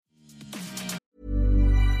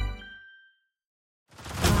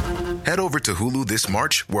Head over to Hulu this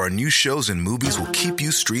March, where our new shows and movies will keep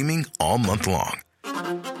you streaming all month long.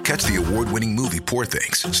 Catch the award-winning movie Poor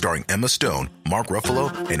Things, starring Emma Stone, Mark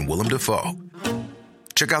Ruffalo, and Willem Dafoe.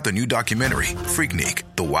 Check out the new documentary, Freaknik,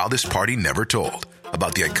 The Wildest Party Never Told,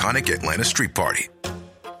 about the iconic Atlanta Street Party.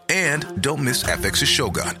 And don't miss FX's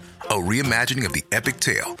Shogun, a reimagining of the epic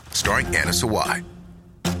tale, starring Anna Sawai.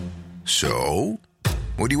 So,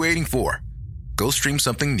 what are you waiting for? Go stream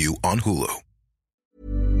something new on Hulu.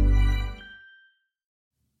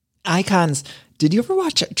 Icons. Did you ever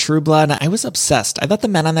watch True Blood? I was obsessed. I thought the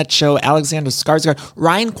men on that show, Alexander Skarsgård,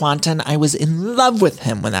 Ryan Kwanten, I was in love with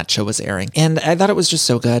him when that show was airing. And I thought it was just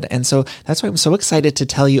so good. And so that's why I'm so excited to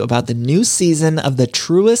tell you about the new season of the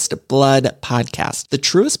Truest Blood podcast. The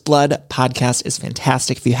Truest Blood podcast is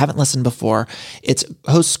fantastic. If you haven't listened before, it's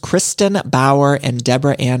hosts Kristen Bauer and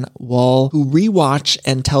Deborah Ann Woll, who rewatch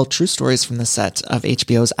and tell true stories from the set of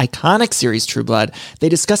HBO's iconic series True Blood. They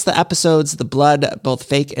discuss the episodes, the blood, both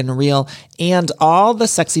fake and real, and all the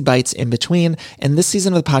sexy bites in between. And this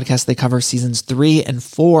season of the podcast, they cover seasons 3 and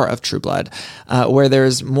 4 of True Blood, where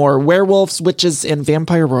there's more werewolves, witches, and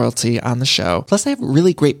vampire royalty on the show. Plus, they have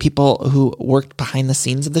really great people who worked behind the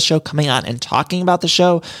scenes of the show coming on and talking about the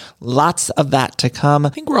show. Lots of that to come. I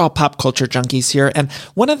think we're all pop culture junkies here. And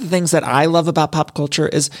one of the things that I love about pop culture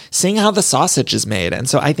is seeing how the sausage is made. And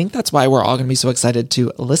so I think that's why we're all going to be so excited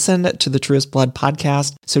to listen to the Truest Blood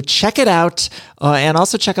podcast. So check it out. And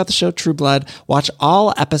also check out the show True Blood. Watch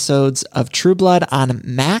all episodes of True Blood on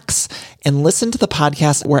Max and listen to the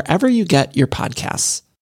podcast wherever you get your podcasts.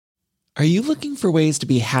 Are you looking for ways to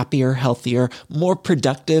be happier, healthier, more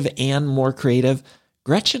productive, and more creative?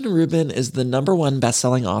 Gretchen Rubin is the #1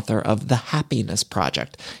 best-selling author of The Happiness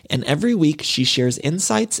Project, and every week she shares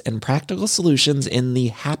insights and practical solutions in the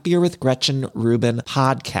Happier with Gretchen Rubin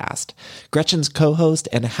podcast. Gretchen's co-host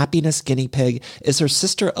and happiness guinea pig is her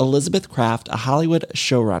sister Elizabeth Kraft, a Hollywood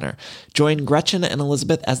showrunner. Join Gretchen and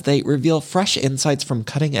Elizabeth as they reveal fresh insights from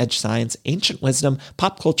cutting-edge science, ancient wisdom,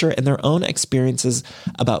 pop culture, and their own experiences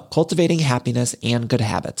about cultivating happiness and good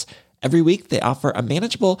habits. Every week, they offer a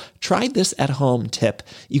manageable, try-this-at-home tip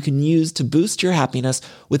you can use to boost your happiness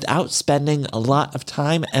without spending a lot of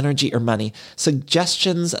time, energy, or money.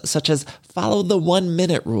 Suggestions such as follow the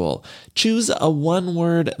 1-minute rule, choose a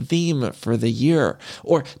one-word theme for the year,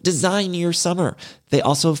 or design your summer. They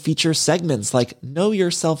also feature segments like Know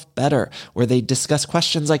Yourself Better, where they discuss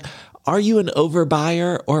questions like, are you an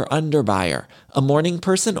overbuyer or underbuyer? A morning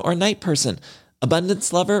person or night person?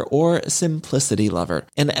 Abundance lover or simplicity lover.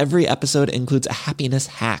 And every episode includes a happiness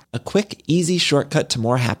hack, a quick, easy shortcut to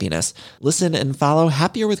more happiness. Listen and follow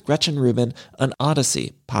Happier with Gretchen Rubin, an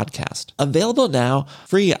Odyssey podcast. Available now,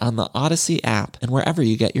 free on the Odyssey app and wherever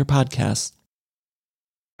you get your podcasts.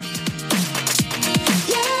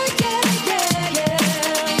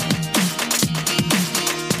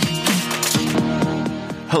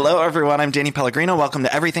 Hello, everyone. I'm Danny Pellegrino. Welcome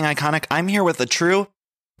to Everything Iconic. I'm here with a true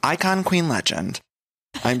icon queen legend.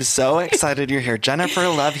 I'm so excited you're here. Jennifer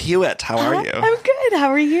Love Hewitt, how are you? I'm good. How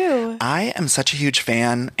are you? I am such a huge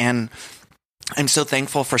fan, and I'm so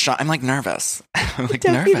thankful for Sean. I'm like nervous. I'm like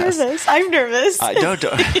Don't be nervous. I'm nervous. Don't.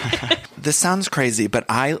 This sounds crazy, but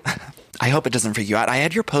I hope it doesn't freak you out. I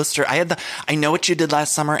had your poster. I know what you did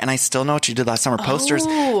last summer, and I still know what you did last summer. Posters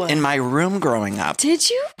in my room growing up. Did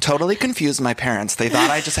you? Totally confused my parents. They thought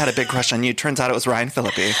I just had a big crush on you. Turns out it was Ryan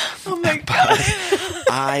Phillippe. Oh my God.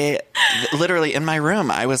 I literally in my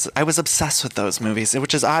room, I was obsessed with those movies,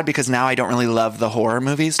 which is odd because now I don't really love the horror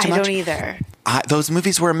movies too much. I don't either. Those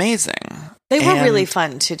movies were amazing. They were really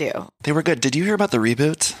fun to do. They were good. Did you hear about the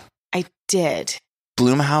reboot? I did.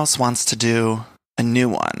 Blumhouse wants to do a new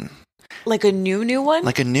one. Like a new one?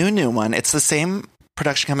 Like a new one. It's the same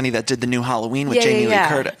production company that did the new Halloween with Jamie Lee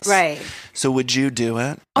Curtis. Right. So would you do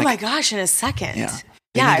it? Oh my gosh, in a second. Yeah.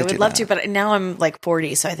 Yeah, I would love to, but now I'm like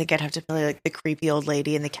 40, so I think I'd have to play like the creepy old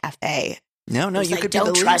lady in the cafe. No, you could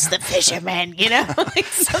don't trust the fisherman, you know, like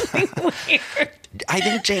something weird. I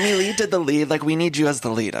think Jamie Lee did the lead. Like, we need you as the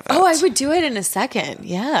lead of it. Oh, I would do it in a second.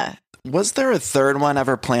 Yeah. Was there a third one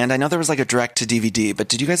ever planned? I know there was like a direct to DVD, but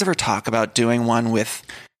did you guys ever talk about doing one with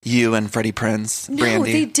you and Freddie Prinze, Brandy? No,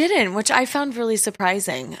 they didn't, which I found really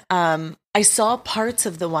surprising. I saw parts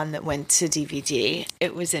of the one that went to DVD.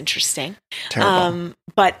 It was interesting. Terrible.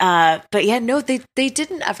 But yeah, no, they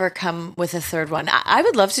didn't ever come with a third one. I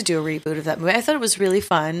would love to do a reboot of that movie. I thought it was really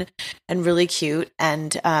fun and really cute.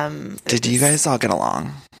 And did you guys all get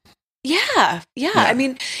along? Yeah. I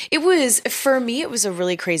mean, for me, it was a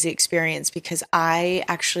really crazy experience because I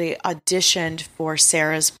actually auditioned for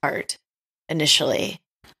Sarah's part initially.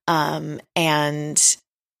 And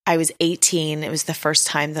I was 18. It was the first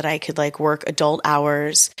time that I could like work adult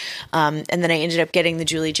hours. And then I ended up getting the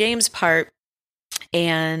Julie James part.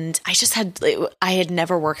 And I had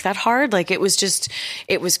never worked that hard. Like it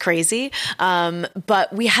was crazy.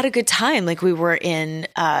 But we had a good time. Like we were in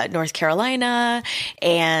North Carolina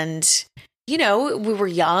and, you know, we were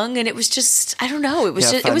young and it was just, I don't know. It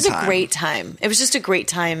was it was a great time. It was just a great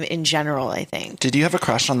time in general, I think. Did you have a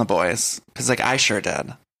crush on the boys? Because like I sure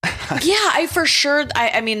did. Yeah,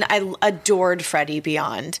 I mean, I adored Freddie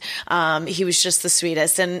beyond. He was just the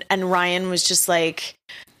sweetest. And Ryan was just like,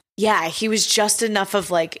 yeah, he was just enough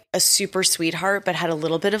of like a super sweetheart, but had a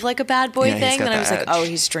little bit of like a bad boy thing. And I was like, oh,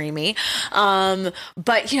 he's dreamy.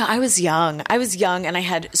 But you know, I was young and I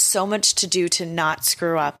had so much to do to not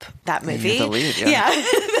screw up that movie. The lead, yeah.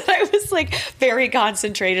 That I was like very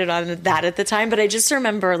concentrated on that at the time. But I just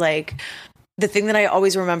remember like, the thing that I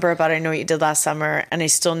always remember about I Know What You Did Last Summer, and I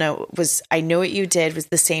still know, was I Know What You Did was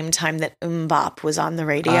the same time that Bop was on the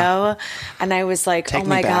radio. And I was like, oh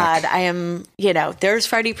my God, I am, you know, there's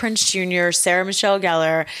Freddie Prinze Jr., Sarah Michelle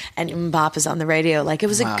Gellar, and Bop is on the radio. Like it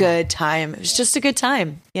was a good time. It was just a good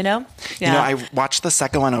time, you know? Yeah. You know, I watched the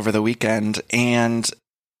second one over the weekend and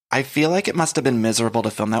I feel like it must have been miserable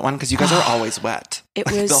to film that one because you guys are always wet. It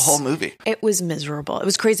was the whole movie. It was miserable. It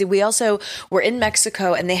was crazy. We also were in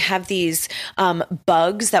Mexico and they have these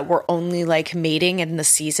bugs that were only like mating in the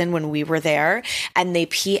season when we were there, and they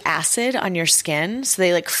pee acid on your skin. So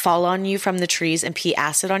they like fall on you from the trees and pee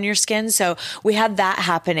acid on your skin. So we had that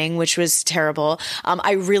happening, which was terrible.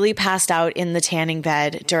 I really passed out in the tanning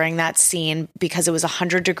bed during that scene because it was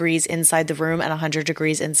 100 degrees inside the room and 100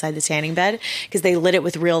 degrees inside the tanning bed because they lit it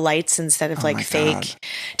with real lights instead of like fake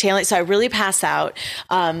tail lights. So I really passed out.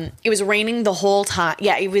 It was raining the whole time.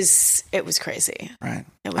 Yeah, it was crazy. Right.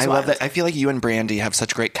 It was I wild. love that. I feel like you and Brandy have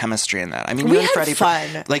such great chemistry in that. I mean, we you and had Freddie,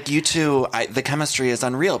 fun. Like you two, the chemistry is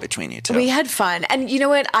unreal between you two. We had fun. And you know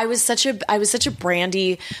what? I was such a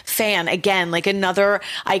Brandy fan. Again, like another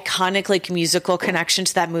iconic like musical connection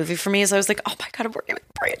to that movie for me is I was like, oh my God, I'm working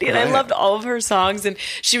with Brandy. And I loved all of her songs. And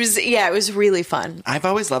she was, it was really fun. I've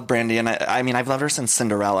always loved Brandy. And I mean, I've loved her since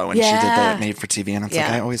Cinderella when she did the Made for TV. And it's like,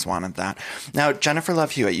 I always wanted that. Now, Jennifer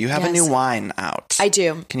Love Hewitt, you have a new wine out. I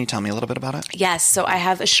do. Can you tell me a little bit about it? Yes. So I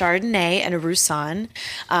have a Chardonnay and a Roussanne.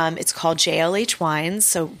 It's called JLH Wines.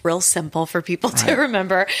 So real simple for people to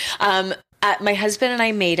remember. My husband and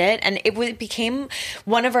I made it, and it became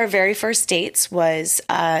one of our very first dates was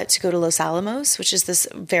to go to Los Alamos, which is this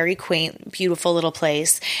very quaint, beautiful little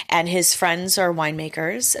place. And his friends are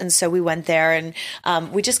winemakers, and so we went there, and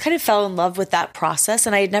we just kind of fell in love with that process.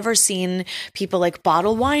 And I had never seen people like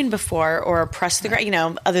bottle wine before or press the you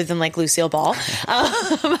know, other than like Lucille Ball,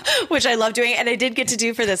 which I love doing. And I did get to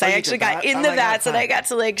do for this. I actually got in the vats, and I got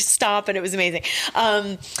to like stop, and it was amazing.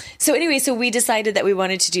 So anyway, so we decided that we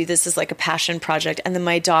wanted to do this as like a passion project. And then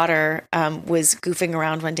my daughter was goofing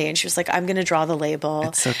around one day and she was like, I'm going to draw the label.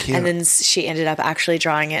 It's so cute. And then she ended up actually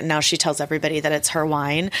drawing it. And now she tells everybody that it's her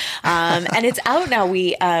wine. And it's out now.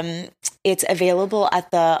 It's available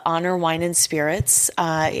at the Honor Wine and Spirits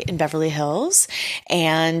in Beverly Hills.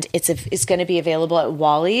 And it's going to be available at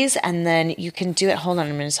Wally's. And then you can do it. Hold on,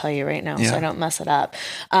 I'm going to tell you right now so I don't mess it up.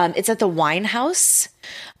 It's at the Wine House.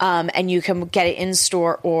 And you can get it in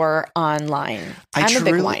store or online. I'm a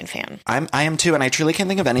big wine fan. I am too, and I truly can't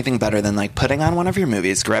think of anything better than like putting on one of your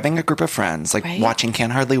movies, grabbing a group of friends, like watching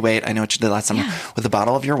Can't Hardly Wait. I Know What You Did Last Summer with a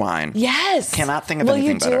bottle of your wine. Yes. Cannot think of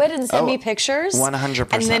anything better. Will you do it and send me pictures?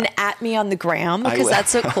 100%. And then at me on the gram because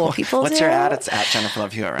that's what cool people do. What's your ad? It's at Jennifer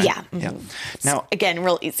Love Hewitt, right? Yeah. Yeah. Now, again,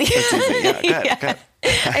 real easy. It's easy. Yeah, good.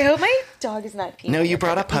 I hope my dog is not peeing. No, you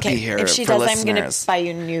brought a puppy here. If she for does, listeners. I'm going to buy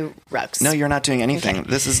you new rugs. No, you're not doing anything. Okay.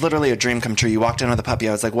 This is literally a dream come true. You walked in with a puppy.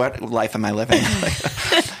 I was like, what life am I living?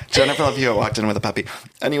 Jennifer Love Hewitt walked in with a puppy.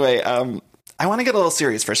 Anyway, I want to get a little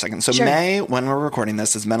serious for a second. So May, when we're recording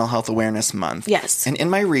this, is Mental Health Awareness Month. Yes. And in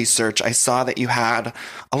my research, I saw that you had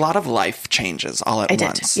a lot of life changes all at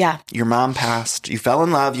once. Yeah. Your mom passed. You fell in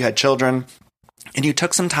love. You had children. And you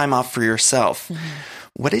took some time off for yourself. Mm-hmm.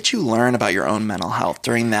 What did you learn about your own mental health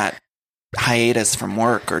during that hiatus from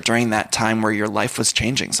work or during that time where your life was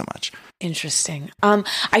changing so much? Interesting.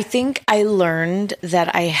 I think I learned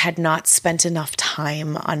that I had not spent enough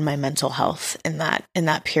time on my mental health in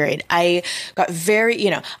that period. I got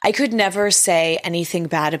very, I could never say anything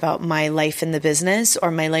bad about my life in the business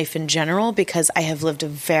or my life in general because I have lived a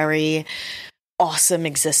very awesome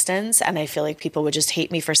existence. And I feel like people would just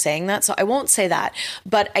hate me for saying that. So I won't say that.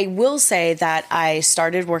 But I will say that I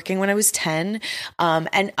started working when I was 10.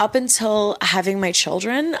 And up until having my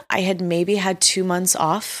children, I had maybe had 2 months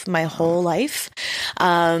off my whole life.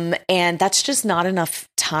 And that's just not enough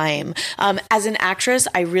time. As an actress,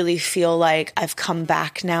 I really feel like I've come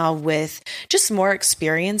back now with just more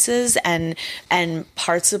experiences and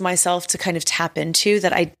parts of myself to kind of tap into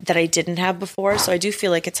that I didn't have before. So I do feel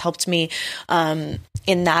like it's helped me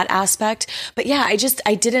in that aspect. But yeah, I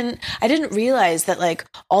didn't realize that like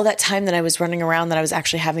all that time that I was running around that I was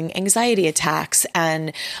actually having anxiety attacks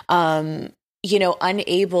and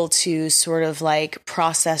unable to sort of like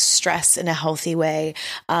process stress in a healthy way.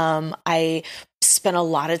 I spent a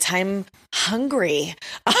lot of time hungry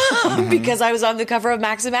because I was on the cover of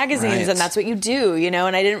Maxim magazines and that's what you do,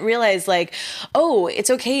 and I didn't realize like, oh, it's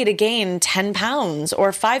okay to gain 10 pounds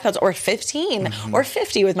or 5 pounds or 15 or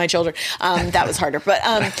 50 with my children. That was harder. But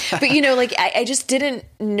like I just didn't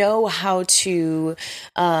know how to,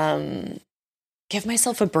 give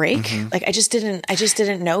myself a break. Like I just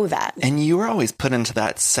didn't know that. And you were always put into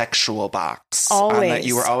that sexual box. Always.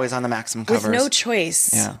 You were always on the Maxim covers. With no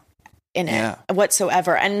choice in it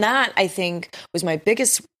whatsoever. And that I think was my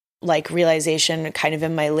biggest like realization kind of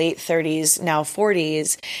in my late 30s, now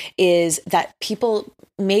 40s, is that people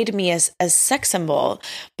made me as a sex symbol,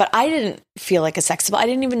 but I didn't feel like a sex symbol. I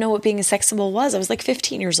didn't even know what being a sex symbol was. I was like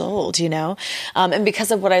 15 years old, and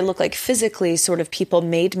because of what I look like physically, sort of people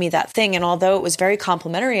made me that thing. And although it was very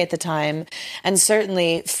complimentary at the time and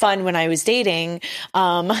certainly fun when I was dating,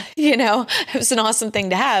 it was an awesome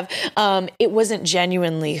thing to have. It wasn't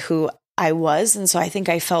genuinely who I was. And so I think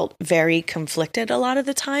I felt very conflicted a lot of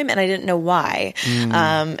the time and I didn't know why.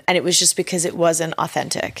 And it was just because it wasn't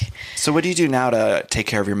authentic. So what do you do now to take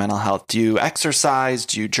care of your mental health? Do you exercise?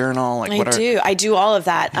 Do you journal? I do all of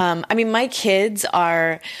that. I mean, my kids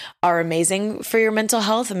are amazing for your mental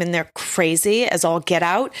health. I mean, they're crazy as all get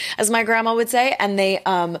out, as my grandma would say. And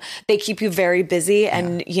they keep you very busy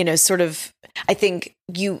and, sort of, I think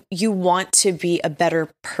you want to be a better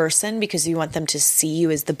person because you want them to see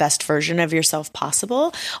you as the best version of yourself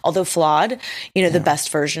possible, although flawed, the best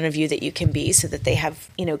version of you that you can be so that they have,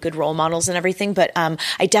 good role models and everything. But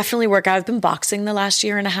I definitely work out. I've been boxing the last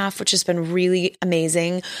year and a half, which has been really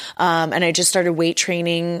amazing. And I just started weight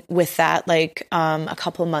training with that like a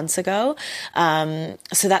couple of months ago.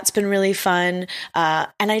 So that's been really fun.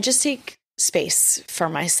 And I just take space for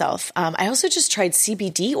myself. I also just tried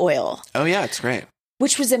CBD oil. Oh yeah, it's great.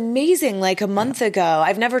 Which was amazing like a month ago.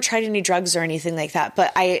 I've never tried any drugs or anything like that,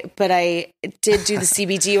 but I did do the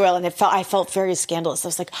CBD oil and I felt very scandalous. I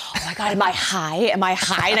was like, oh my God, am I high? Am I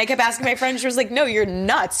high? And I kept asking my friend, she was like, no, you're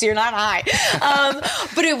nuts. You're not high.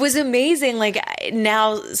 But it was amazing. Like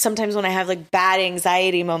now, sometimes when I have like bad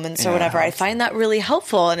anxiety moments or whatever, I find that really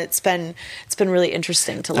helpful. And it's been really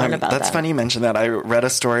interesting to learn about that. That's funny you mentioned that. I read a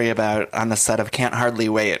story about on the set of Can't Hardly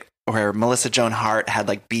Wait, where Melissa Joan Hart had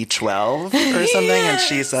like B12 or something. And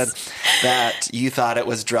she said that you thought it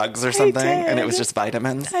was drugs or something and it was just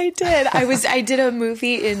vitamins. I did. I did a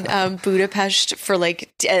movie in Budapest for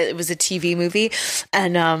like, it was a TV movie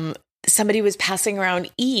and somebody was passing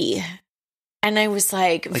around E. And I was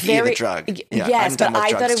like very, E, the drug. Yeah, yes, but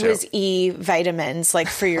I thought it was E vitamins, like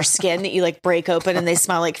for your skin that you like break open and they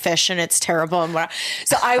smell like fish and it's terrible. And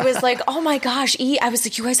so I was like, oh my gosh, E. I was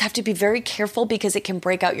like, you guys have to be very careful because it can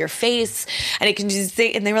break out your face and it can do this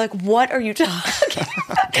thing. And they were like, what are you talking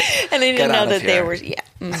about? And I didn't know that they were,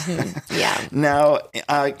 yeah. Now,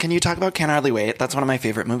 can you talk about Can't Hardly Wait? That's one of my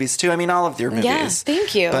favorite movies too. I mean, all of your movies. Yeah,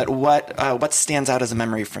 thank you. But what stands out as a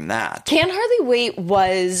memory from that? Can't Hardly Wait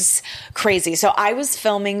was crazy. So I was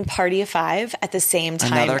filming Party of Five at the same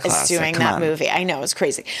time as doing that movie. I know, it's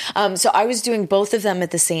crazy. So I was doing both of them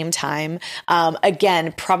at the same time.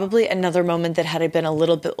 Again, probably another moment that had I been a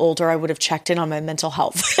little bit older, I would have checked in on my mental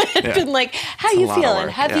health. Been like, how you feeling?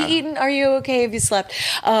 Have you eaten? Are you okay? Have you slept?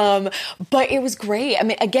 But it was great. I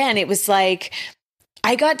mean, again, it was like,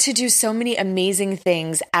 I got to do so many amazing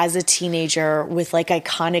things as a teenager with like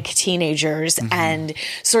iconic teenagers and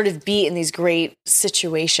sort of be in these great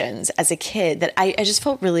situations as a kid that I just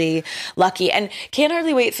felt really lucky. And Can't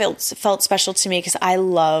Hardly Wait felt special to me because I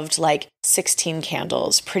loved like 16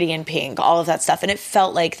 Candles, Pretty in Pink, all of that stuff. And it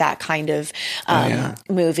felt like that kind of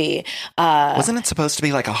movie. Wasn't it supposed to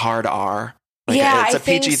be like a hard R? Like it's a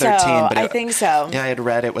PG-13, so. but I think so. Yeah, I had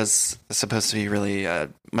read it was supposed to be really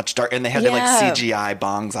much dark, and they had to like CGI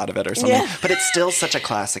bongs out of it or something. Yeah. But it's still such a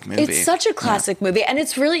classic movie. It's such a classic movie, and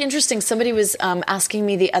it's really interesting. Somebody was asking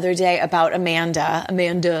me the other day about Amanda,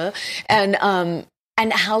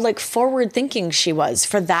 and how like forward thinking she was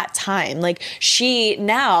for that time. Like she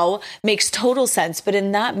now makes total sense. But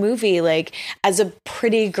in that movie, like as a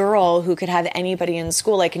pretty girl who could have anybody in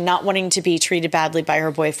school, like not wanting to be treated badly by her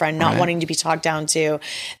boyfriend, not wanting to be talked down to,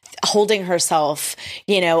 holding herself,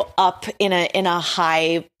 up in a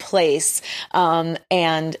high place,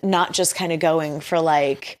 and not just kind of going for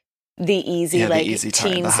like the easy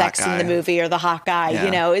teen sex in the movie or the hot guy,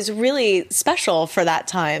 is really special for that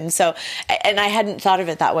time. So, and I hadn't thought of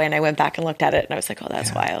it that way. And I went back and looked at it and I was like, oh,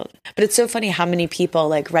 that's wild. But it's so funny how many people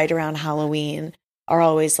like right around Halloween are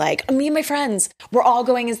always like, me and my friends, we're all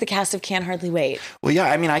going as the cast of Can't Hardly Wait. Well, yeah,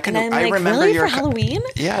 I mean, I remember really for Halloween?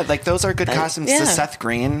 Yeah, like those are good costumes. Yeah. Seth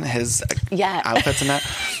Green, his outfits in that.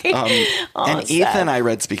 And Ethan, I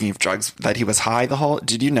read, speaking of drugs, that he was high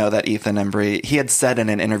did you know that Ethan Embry, he had said in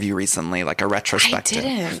an interview recently, like a retrospective,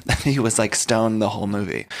 I didn't. He was like stoned the whole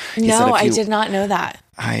movie. I did not know that.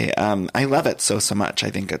 I love it so much. I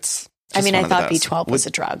think it's I thought B12 was a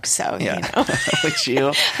drug, so, Would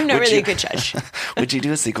you? I'm not really a good judge. Would you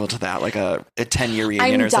do a sequel to that, like a 10-year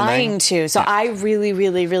reunion or something? I'm dying to. So I really,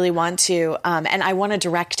 really, really want to, and I want to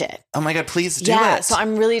direct it. Oh my God, please do it. Yeah, so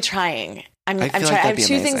I'm really trying. I'm trying. I have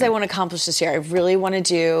two things I want to accomplish this year. I really want to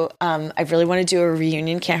do a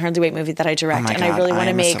reunion Can't Hardly Wait movie that I direct, and I really want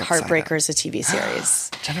to make Heartbreakers a TV series.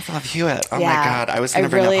 Jennifer Love Hewitt. Oh my God, I was going to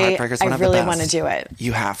bring up Heartbreakers. I really want to do it.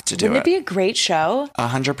 You have to do it. Wouldn't it be a great show?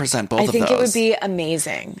 100%. Both of those. I think it would be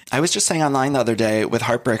amazing. I was just saying online the other day with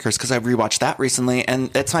Heartbreakers because I rewatched that recently,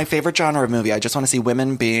 and it's my favorite genre of movie. I just want to see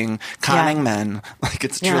women conning men. Like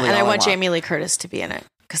it's truly. And I want Jamie Lee Curtis to be in it.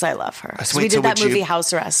 Because I love her. So we did that movie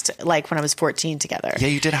House Arrest like when I was 14 together. Yeah,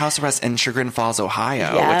 you did House Arrest in Chagrin Falls,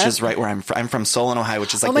 Ohio, which is right where I'm from. I'm from Solon, Ohio,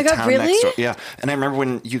 which is like the town next door. Yeah, and I remember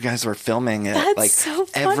when you guys were filming it, that's so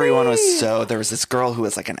funny. Everyone was there was this girl who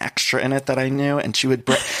was like an extra in it that I knew, and she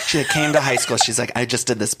came to high school. She's like, I just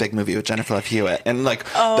did this big movie with Jennifer Love Hewitt, and then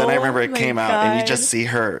I remember it came out, and you just see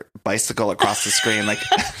her bicycle across the screen, like.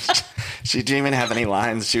 She didn't even have any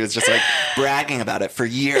lines. She was just like bragging about it for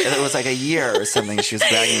years. It was like a year or something. She was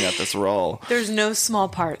bragging about this role. There's no small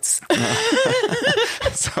parts.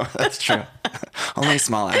 So that's true. Only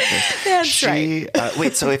small actors. That's right.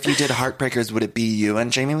 Wait, so if you did Heartbreakers, would it be you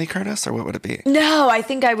and Jamie Lee Curtis, or what would it be? No, I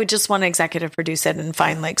think I would just want to executive produce it and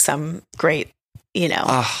find like some great,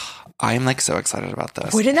 I am like so excited about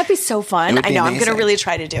this. Wouldn't that be so fun? I know. Amazing. I'm going to really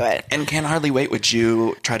try to do it. And Can't Hardly Wait, would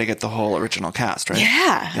you try to get the whole original cast, right?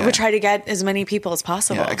 Yeah. I would try to get as many people as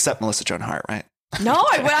possible. Yeah, except Melissa Joan Hart, right? No, no,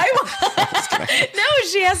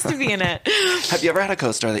 she has to be in it. Have you ever had a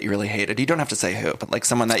co-star that you really hated? You don't have to say who, but like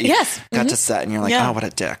someone that you got to set and you're like, oh, what a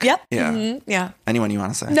dick. Yep. Yeah. Mm-hmm. Yeah. Anyone you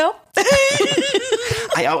want to say? No.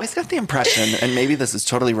 I always got the impression, and maybe this is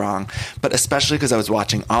totally wrong, but especially because I was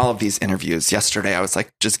watching all of these interviews yesterday, I was like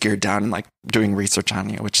just geared down and like doing research on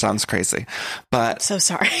you, which sounds crazy. But so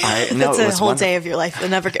sorry. No, that's a whole day of your life. You'll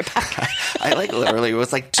never get back. I like literally, it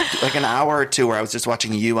was like an hour or two where I was just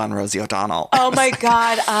watching you on Rosie O'Donnell. Oh my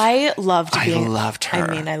God. I loved her. I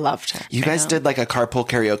loved her. You guys did like a carpool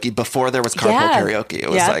karaoke before there was carpool karaoke. It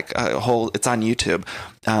was like a whole, it's on YouTube.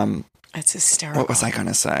 It's hysterical. What was I going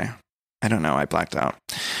to say? I don't know. I blacked out.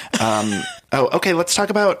 Okay. Let's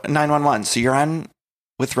talk about 911. So you're on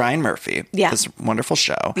with Ryan Murphy. Yeah. This wonderful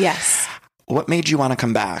show. Yes. What made you want to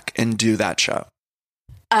come back and do that show?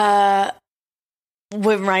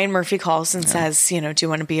 When Ryan Murphy calls and says, do you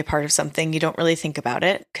want to be a part of something? You don't really think about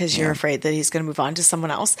it because you're afraid that he's going to move on to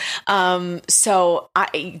someone else. So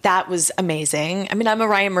that was amazing. I mean, I'm a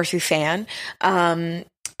Ryan Murphy fan.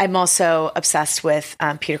 I'm also obsessed with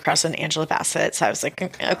Peter Krause and Angela Bassett. So I was like,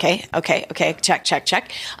 okay,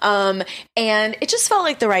 check. And it just felt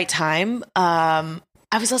like the right time.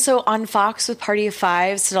 I was also on Fox with Party of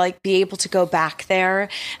Five, so to like be able to go back there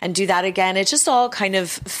and do that again, it just all kind of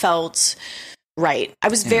felt right. I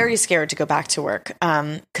was very scared to go back to work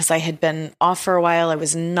because I had been off for a while. I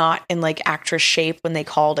was not in like actress shape when they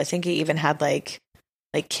called. I think I even had like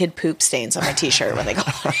kid poop stains on my t-shirt when they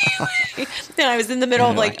called me. And I was in the middle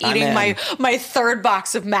of like eating my third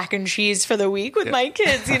box of mac and cheese for the week with my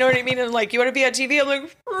kids. You know what I mean? And I'm like, you want to be on TV? I'm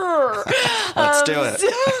like, let's do it.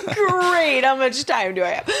 Great. How much time do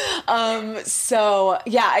I have? So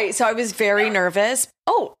I was very nervous.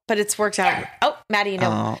 Oh, but it's worked out. Oh, Maddie,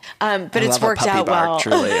 no. But it's worked out well.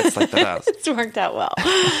 Truly, it's like the best. It's worked out well.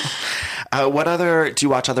 Do you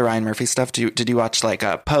watch other Ryan Murphy stuff? Did you watch like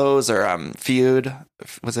Pose or Feud?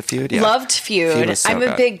 Was it Feud? Yeah. Loved Feud. Was so I'm a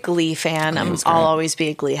good. big Glee fan. I'll always be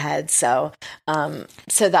a Glee head. So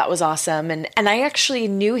that was awesome. And I actually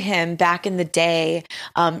knew him back in the day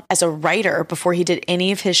as a writer before he did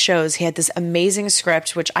any of his shows. He had this amazing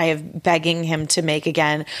script, which I have begging him to make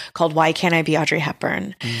again, called Why Can't I Be Audrey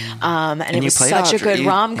Hepburn? And it was such a good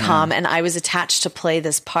rom-com. And I was attached to play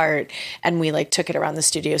this part, and we like took it around the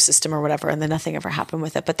studio system or whatever, and then nothing ever happened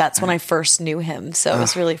with it. But that's when I first knew him. So it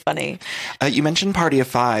was really funny. You mentioned Party of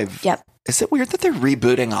Five. Yep. Is it weird that they're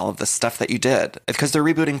rebooting all of the stuff that you did? Because they're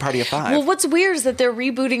rebooting Party of Five. Well, what's weird is that they're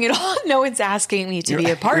rebooting it all. No one's asking me to be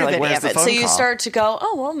a part of like, any of it. So you call? start to go,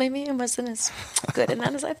 oh, well, maybe it wasn't as good in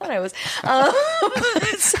that as I thought I was.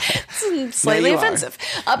 It's slightly offensive.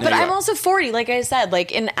 But I'm also 40. Like I said,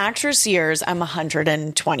 like in actress years, I'm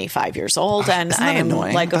 125 years old, and I am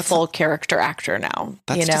annoying? like a full character actor now.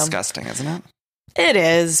 That's disgusting, isn't it? It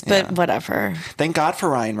is, but whatever. Thank God for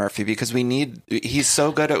Ryan Murphy, because he's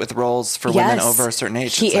so good with roles for women over a certain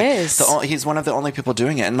age. He is. He's one of the only people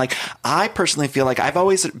doing it. And like, I personally feel like I've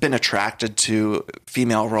always been attracted to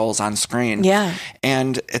female roles on screen. Yeah.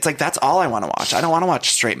 And it's like, that's all I want to watch. I don't want to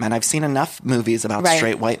watch straight men. I've seen enough movies about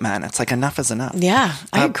straight white men. It's like, enough is enough. Yeah,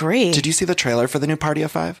 I agree. Did you see the trailer for the new Party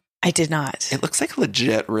of Five? I did not. It looks like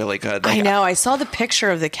legit really good. Like, I know. I saw the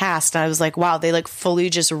picture of the cast and I was like, wow, they like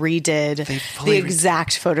fully just redid the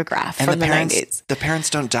exact photograph from the 90s. The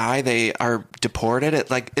parents don't die. They are deported.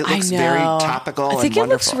 It looks very topical. I think and it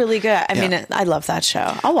looks really good. I mean, I love that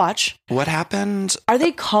show. I'll watch. What happened? Are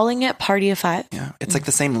they calling it Party of Five? Yeah. It's like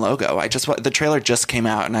the same logo. The trailer just came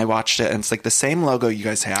out and I watched it, and it's like the same logo you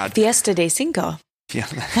guys had. Fiesta de Cinco. Yeah.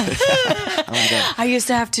 Oh my God. I used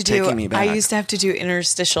to have to do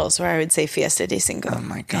interstitials where I would say Fiesta de Cinco. Oh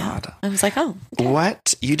my God. Yeah. I was like, oh. Okay.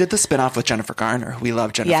 What? You did the spinoff with Jennifer Garner. We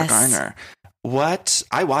love Jennifer Garner. What?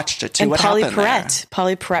 I watched it too. And what Polly happened Perrette. there?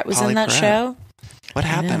 Polly Perrette was in that show. What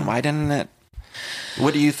happened? Why didn't it?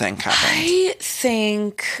 What do you think happened? I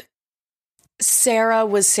think Sarah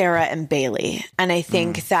was Sarah and Bailey. And I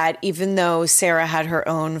think that even though Sarah had her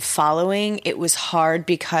own following, it was hard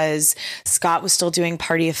because Scott was still doing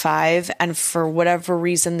Party of Five. And for whatever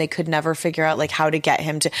reason, they could never figure out like how to get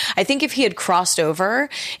him to. I think if he had crossed over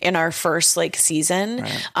in our first like season,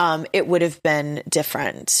 it would have been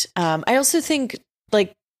different. I also think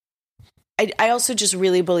like, I also just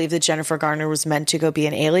really believe that Jennifer Garner was meant to go be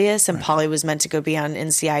an Alias, and Polly was meant to go be on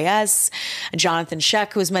NCIS, and Jonathan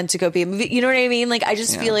Sheck was meant to go be a movie. You know what I mean? Like, I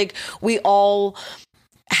just feel like we all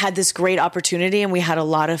had this great opportunity and we had a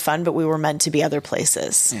lot of fun, but we were meant to be other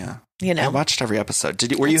places. Yeah. You know, I watched every episode.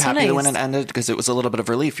 Were you happy when it ended? Because it was a little bit of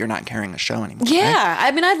relief. You're not carrying a show anymore. Yeah. Right?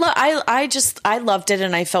 I mean, I loved it.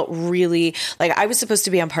 And I felt really like I was supposed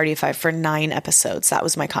to be on Party of Five for 9 episodes. That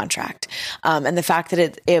was my contract. And the fact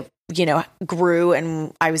that it grew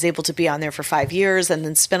and I was able to be on there for 5 years and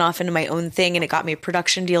then spin off into my own thing. And it got me a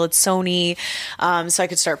production deal at Sony. So I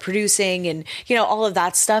could start producing and, all of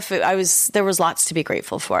that stuff. There was lots to be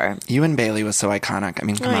grateful for. You and Bailey was so iconic. I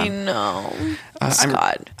mean, come on. I know.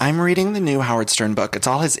 Scott. I'm reading the new Howard Stern book. It's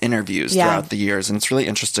all his interviews throughout the years. And it's really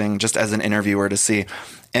interesting just as an interviewer to see.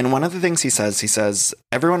 And one of the things he says,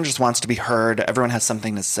 everyone just wants to be heard. Everyone has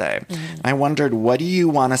something to say. Mm-hmm. I wondered, what do you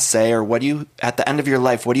want to say, or at the end of your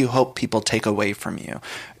life, what do you hope people take away from you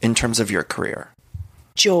in terms of your career?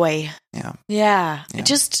 Joy. Yeah. Yeah.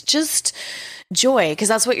 Just joy, because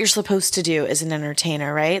that's what you're supposed to do as an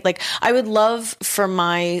entertainer, right? Like, I would love for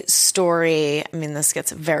my story. I mean, this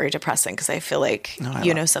gets very depressing because I feel like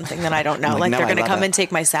know something that I don't know. Like they're going to come and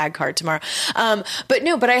take my SAG card tomorrow. But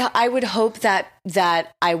I would hope that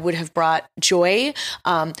I would have brought joy,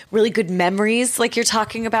 really good memories, like you're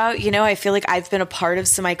talking about. I feel like I've been a part of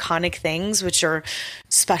some iconic things which are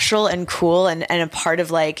special and cool, and a part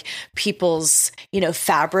of like people's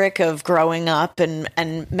fabric of growing up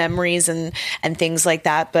and memories and things like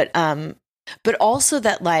that. But also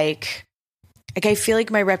that like I feel like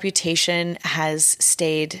my reputation has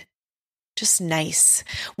stayed just nice,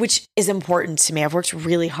 which is important to me. I've worked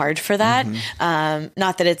really hard for that. Mm-hmm.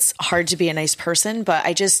 Not that it's hard to be a nice person, but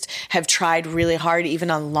I just have tried really hard, even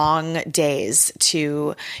on long days,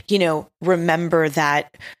 to, remember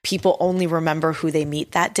that people only remember who they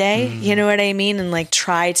meet that day. Mm-hmm. You know what I mean? And like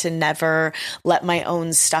try to never let my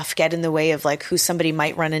own stuff get in the way of like who somebody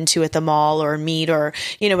might run into at the mall or meet or,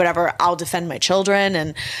 whatever. I'll defend my children,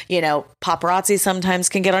 and, paparazzi sometimes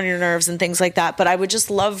can get on your nerves and things like that. But I would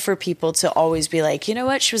just love for people to to always be like, you know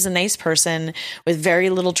what? She was a nice person with very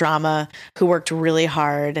little drama who worked really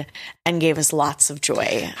hard and gave us lots of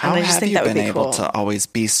joy. How and I just have think you that would been be able cool. to always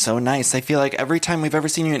be so nice? I feel like every time we've ever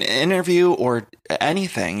seen you in an interview or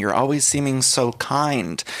anything, you're always seeming so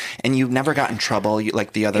kind, and you've never got in trouble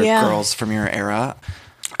like the other girls from your era.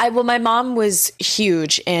 Well, my mom was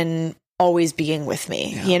huge in always being with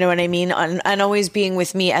me. You know what I mean? And always being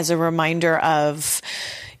with me as a reminder of,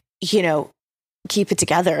 you know, keep it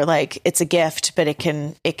together. Like, it's a gift, but it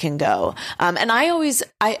can go. And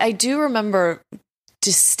I do remember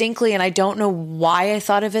distinctly, and I don't know why I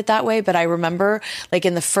thought of it that way, but I remember like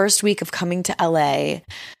in the first week of coming to LA,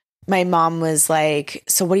 my mom was like,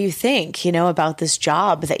 so what do you think, you know, about this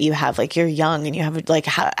job that you have? Like, you're young and you have like,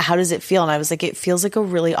 how does it feel? And I was like, it feels like a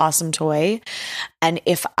really awesome toy. And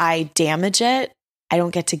if I damage it, I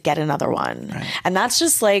don't get to get another one. Right. And that's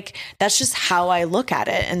just how I look at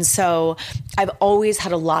it. And so I've always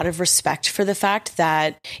had a lot of respect for the fact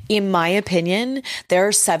that, in my opinion, there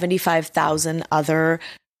are 75,000 other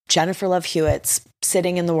Jennifer Love Hewitts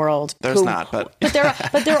sitting in the world. But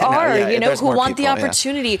there are, you know, who want the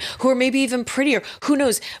opportunity, who are maybe even prettier, who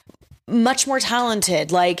knows, much more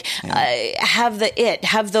talented, like have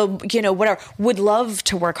the, you know, whatever, would love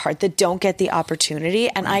to work hard, that don't get the opportunity.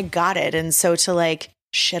 And I got it. And so to like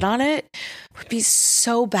shit on it would be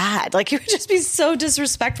so bad. Like, it would just be so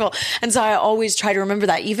disrespectful. And so I always try to remember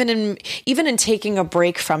that even in taking a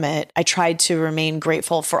break from it, I tried to remain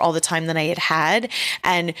grateful for all the time that I had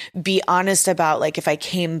and be honest about, like, if I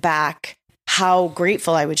came back, how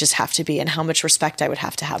grateful I would just have to be and how much respect I would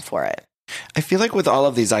have to have for it. I feel like with all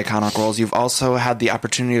of these iconic roles, you've also had the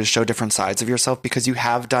opportunity to show different sides of yourself, because you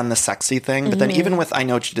have done the sexy thing. But then even with I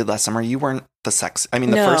Know What You Did Last Summer, you weren't the sex. I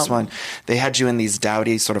mean, the first one, they had you in these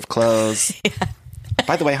dowdy sort of clothes.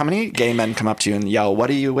 By the way, how many gay men come up to you and yell, "What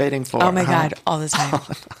are you waiting for?" Oh my God, all the time.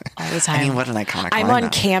 All the time. I mean, what an iconic I'm line on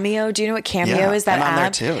Cameo. Do you know what Cameo is? That I'm on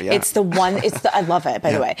app? there too, yeah. It's the one, I love it,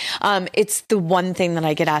 by the way. It's the one thing that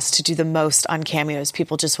I get asked to do the most on Cameos.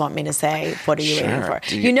 People just want me to say, "What are you waiting for?"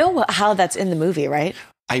 You know how that's in the movie, right?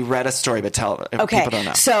 I read a story, but tell people don't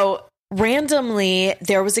know. So randomly,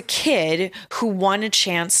 there was a kid who won a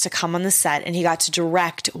chance to come on the set, and he got to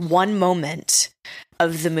direct one moment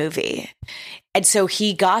of the movie. And so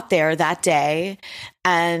he got there that day,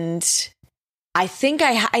 and I think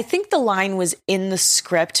the line was in the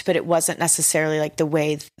script, but it wasn't necessarily like the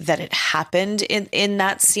way that it happened in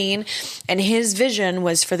that scene. And his vision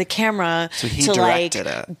was for the camera to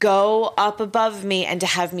like go up above me and to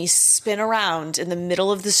have me spin around in the middle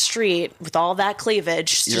of the street with all that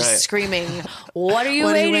cleavage, just screaming, "What are you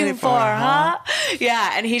waiting for, huh?"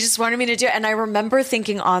 Yeah. And he just wanted me to do it. And I remember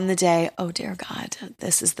thinking on the day, oh dear God,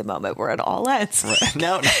 this is the moment where it all ends. Right.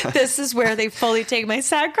 No. This is where they fully take my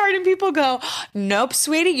SAG card and people go, "Nope,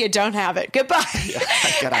 sweetie, you don't have it. Goodbye."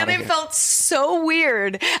 And it felt so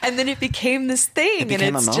weird. And then it became this thing.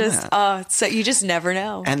 And it's just, so you just never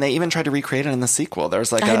know. And they even tried to recreate it in the sequel.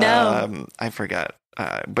 There's like I forget,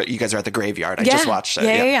 but you guys are at the graveyard. I just watched it.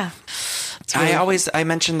 Yeah. I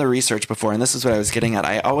mentioned the research before, and this is what I was getting at.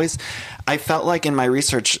 I felt like in my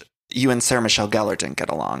research, you and Sarah Michelle Gellar didn't get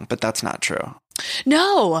along, but that's not true.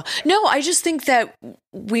 No, I just think that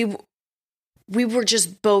we were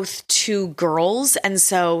just both two girls. And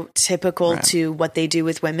so typical to what they do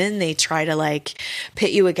with women, they try to like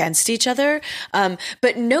pit you against each other.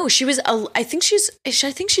 But no, I think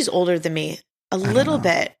she's older than me. A little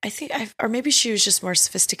bit. Or maybe she was just more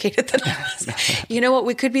sophisticated than I was. You know what?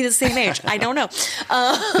 We could be the same age. I don't know.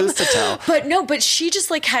 Who's to tell? But she just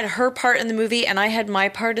like had her part in the movie and I had my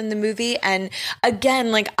part in the movie. And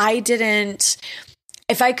again, like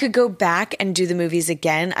if I could go back and do the movies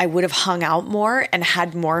again, I would have hung out more and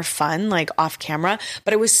had more fun, like off camera.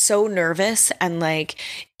 But I was so nervous and like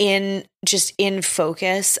in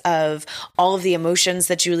focus of all of the emotions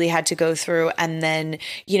that Julie had to go through. And then,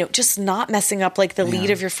 you know, just not messing up like the lead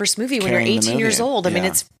of your first movie when you're 18 years old. I mean,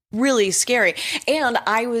 it's really scary. And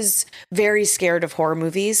I was very scared of horror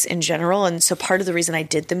movies in general. And so part of the reason I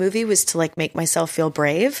did the movie was to like make myself feel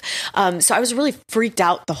brave. So I was really freaked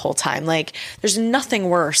out the whole time. Like there's nothing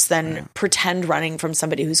worse than pretend running from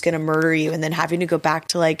somebody who's going to murder you and then having to go back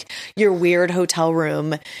to like your weird hotel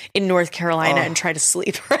room in North Carolina and try to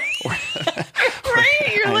sleep.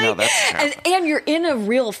 Right? You're like, and you're in a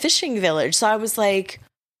real fishing village. So I was like,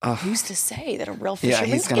 who's to say that a real fisherman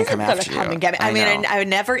he's gonna come after you. And get me? I mean, I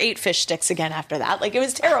never ate fish sticks again after that. Like it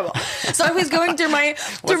was terrible. So I was going through my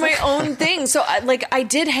own thing. So I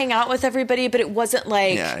did hang out with everybody, but it wasn't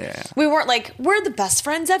like we weren't like we're the best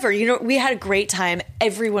friends ever. You know, we had a great time.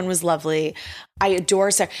 Everyone was lovely. I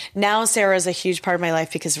adore Sarah. Now Sarah is a huge part of my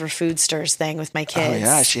life because of her Food Stirs thing with my kids. Oh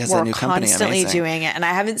yeah, she has a new company. Constantly Amazing. doing it, and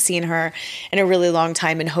I haven't seen her in a really long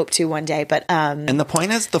time, and hope to one day. But and the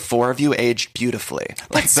point is, the four of you aged beautifully.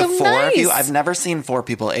 Like That's the so four of you, nice. I've never seen four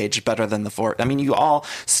people age better than the four. I mean, you all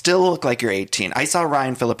still look like you're 18. I saw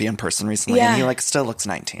Ryan Phillippe in person recently, and he like still looks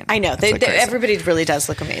 19. I know It's, like, crazy. everybody really does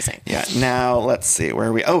look amazing. Yeah. Now let's see where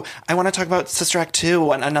are we. Oh, I want to talk about Sister Act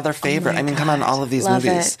 2, another favorite. I mean, come on, all of these Love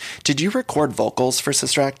movies. it. Did you record vocals for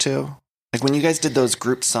Sister Act 2? Like when you guys did those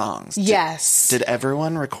group songs? Yes. Did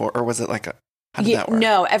everyone record, or was it like how did that work?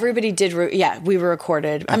 No, everybody did. We were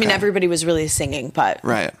recorded. I mean, everybody was really singing, but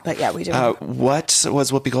Right. But yeah, we did. What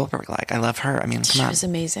was Whoopi Goldberg like? I love her. I mean, come She on. was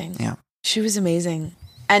amazing. Yeah. She was amazing.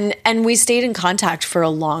 And we stayed in contact for a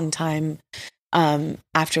long time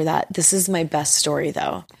after that. This is my best story,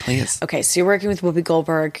 though. Please. Okay, so you're working with Whoopi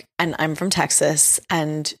Goldberg, and I'm from Texas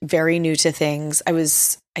and very new to things. I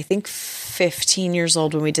was, I think, 15 years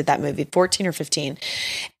old when we did that movie, 14 or 15.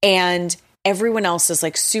 And everyone else is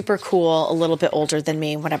like super cool, a little bit older than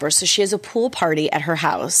me, whatever. So she has a pool party at her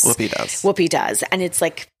house. Whoopi does. And it's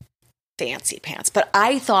like fancy pants. But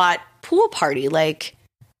I thought pool party, like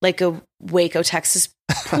a Waco, Texas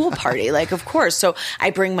pool party. Like, of course. So I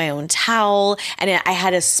bring my own towel, and I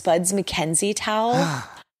had a Spuds MacKenzie towel.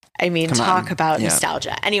 I mean, talk about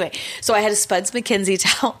nostalgia. Anyway, so I had a Spuds MacKenzie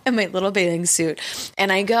towel and my little bathing suit,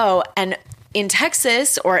 and I go, and in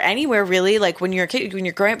Texas or anywhere really, like when you're a kid, when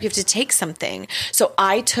you're growing up, you have to take something. So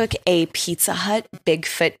I took a Pizza Hut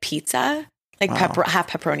Bigfoot pizza. Like half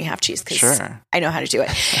pepperoni, half cheese, because I know how to do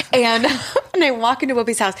it. And I walk into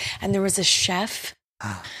Whoopi's house, and there was a chef.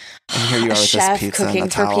 And here you are with chef this pizza cooking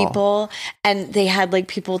and the for towel. people, and they had like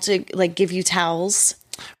people to like give you towels.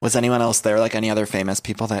 Was anyone else there? Like any other famous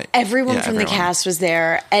people that? Everyone from the cast was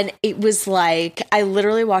there, and it was like I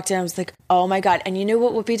literally walked in. I was like, "Oh my god!" And you know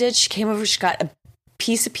what Whoopi did? She came over. She got a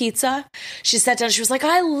piece of pizza. She sat down. She was like,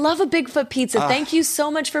 "I love a Bigfoot pizza. Thank you so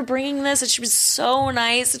much for bringing this." And she was so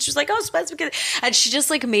nice. And she was like, "Oh, Spice," and she just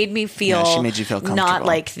like made me feel. She made you feel comfortable. Not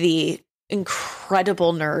like the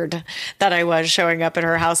incredible nerd that I was showing up at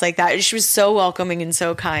her house like that. She was so welcoming and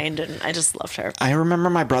so kind, and I just loved her. I remember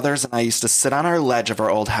my brothers and I used to sit on our ledge of our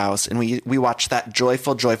old house, and we watched that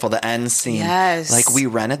joyful, the end scene. Yes. Like we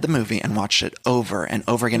rented the movie and watched it over and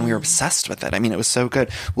over again. We were obsessed with it. I mean, it was so good.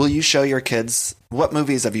 Will you show your kids? What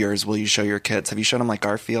movies of yours will you show your kids? Have you shown them like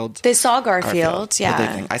Garfield? They saw Garfield. Yeah. What'd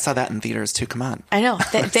they think? I saw that in theaters too. Come on. I know.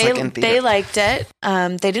 They like liked it.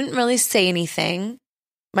 They didn't really say anything.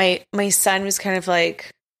 My son was kind of like,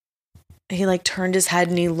 he like turned his head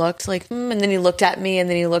and he looked like, and then he looked at me and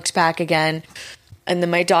then he looked back again. And then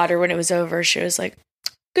my daughter, when it was over, she was like,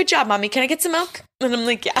 "Good job, Mommy. Can I get some milk?" And I'm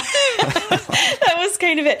like, "Yeah." That was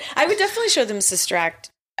kind of it. I would definitely show them Sister Act.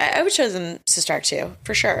 I would show them Sister Act 2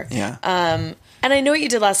 for sure. Yeah. And I know what you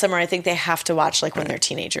did last summer. I think they have to watch like when they're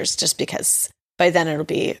teenagers, just because by then it'll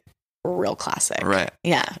be a real classic. Right.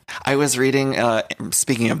 Yeah. I was reading,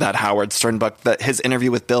 speaking of that Howard Stern book, that his interview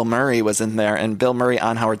with Bill Murray was in there, and Bill Murray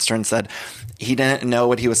on Howard Stern said he didn't know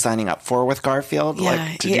what he was signing up for with Garfield. Yeah,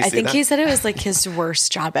 Like, did you see I think that? he said it was like his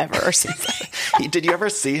worst job ever or something. Did you ever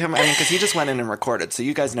see him? I mean, because he just went in and recorded, so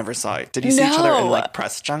you guys never saw it. Did you see each other in like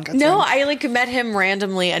press junkets? No, I like met him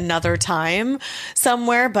randomly another time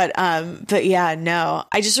somewhere, but yeah, no.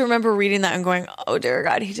 I just remember reading that and going, "Oh dear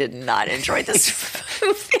God, he did not enjoy this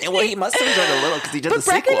movie." Well, he must have enjoyed it a little because he did But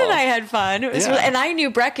the Brecken sequel. and I had fun. It was Yeah. really, and I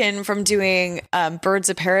knew Brecken from doing Birds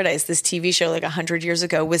of Paradise, this TV show like 100 years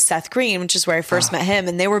ago with Seth Green, which is where I first met him,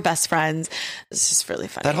 and they were best friends. It's just really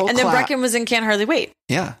funny. That whole and then cla- Brecken was in Can't Hardly Wait.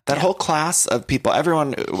 Yeah, that whole class of people,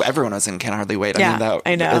 everyone was in Can't Hardly Wait. Yeah,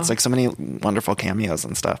 I know. It's like so many wonderful cameos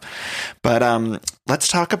and stuff. But let's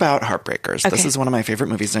talk about Heartbreakers. This Okay. is one of my favorite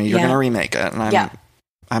movies. Now you're going to remake it,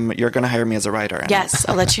 and you're going to hire me as a writer. in it. Yes,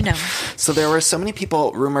 I'll let you know. So there were so many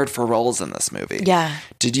people rumored for roles in this movie. Yeah.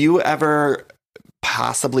 Did you ever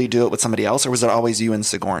possibly do it with somebody else, or was it always you and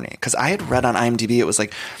Sigourney? Because I had read on IMDb it was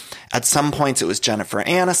like at some points it was Jennifer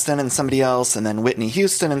Aniston and somebody else, and then Whitney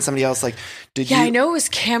Houston and somebody else. Like, did you? Yeah, I know it was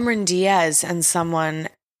Cameron Diaz and someone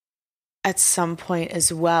at some point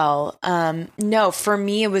as well. No, for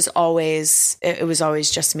me it was always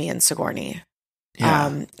just me and Sigourney.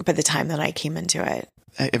 Yeah. By the time that I came into it,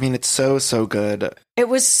 I mean, it's so good. it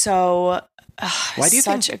was so. Why do you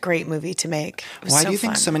such think- a great movie to make? It was Why so do you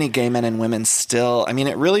think fun. so many gay men and women still? I mean,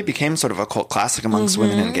 it really became sort of a cult classic amongst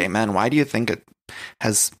women and gay men. Why do you think it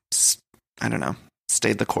has? I don't know.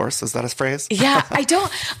 stayed the course. Is that a phrase? Yeah, I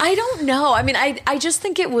don't know. I mean, I just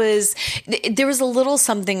think there was a little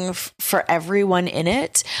something for everyone in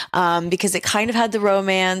it, because it kind of had the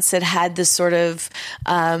romance, it had the sort of,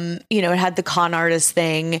 it had the con artist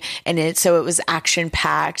thing in it. So it was action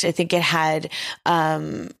packed. I think it had,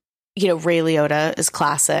 Ray Liotta is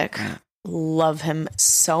classic. Yeah. Love him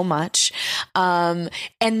so much. And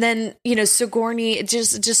then, Sigourney,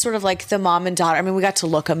 just sort of like the mom and daughter. I mean, we got to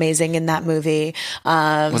look amazing in that movie.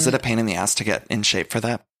 Was it a pain in the ass to get in shape for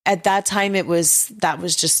that? At that time, that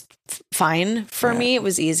was just fine for me. It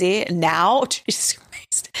was easy. Now, Jesus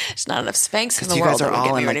Christ, there's not enough Spanx in the world. You guys are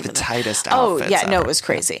all in like the tightest outfits. Oh yeah, no, it was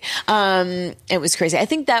crazy. It was crazy. I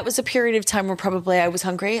think that was a period of time where probably I was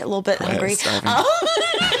hungry, a little bit hungry.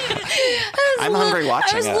 I'm hungry watching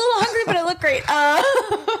it. I was a little hungry, but I look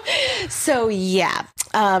great. So yeah,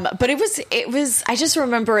 but it was. I just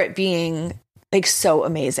remember it being like so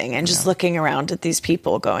amazing, and just looking around at these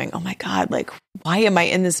people, going, "Oh my god! Like, why am I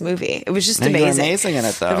in this movie?" It was just amazing. You were amazing in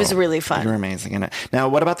it, though. It was really fun. You were amazing in it. Now,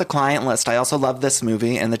 what about The Client List? I also love this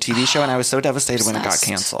movie and the TV show, and I was so devastated when it got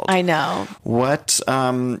canceled. I know. What?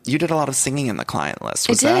 You did a lot of singing in The Client List.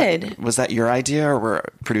 I did. Was that your idea, or were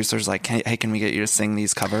producers like, "Hey, can we get you to sing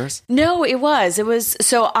these covers?" No, it was. It was.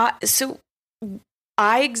 So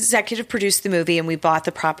I executive produced the movie, and we bought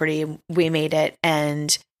the property, and we made it,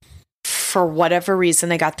 and for whatever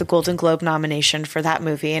reason, I got the Golden Globe nomination for that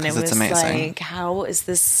movie, and it was amazing. Like, how is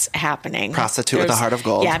this happening? Prostitute with a Heart of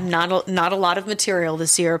Gold. Yeah, not a lot of material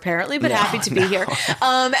this year apparently, but happy to be here.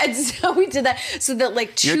 And so we did that. So that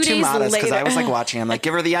like 2 days later, you're too modest, because I was like watching. I'm like,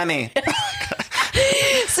 give her the Emmy.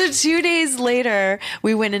 So 2 days later,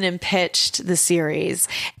 we went in and pitched the series,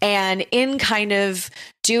 and in kind of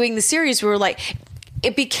doing the series, we were like,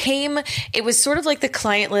 it was sort of like The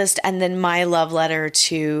Client List, and then my love letter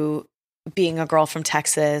to being a girl from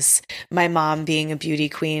Texas, my mom being a beauty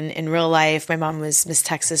queen in real life. My mom was Miss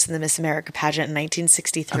Texas in the Miss America pageant in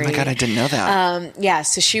 1963. Oh my God, I didn't know that. Yeah,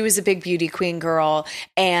 so she was a big beauty queen girl,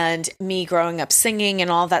 and me growing up singing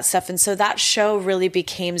and all that stuff. And so that show really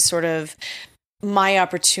became sort of my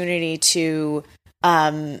opportunity to,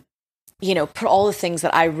 put all the things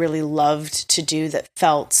that I really loved to do that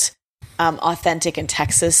felt authentic in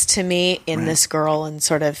Texas to me in this girl, and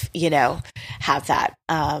sort of, have that.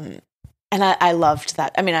 And I loved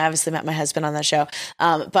that. I mean, I obviously met my husband on that show,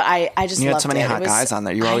 but I just loved it. You had so many hot guys on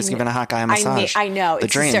there. You were always giving a hot guy a massage. I know. The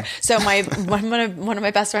dream. So one of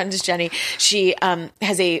my best friends is Jenny. She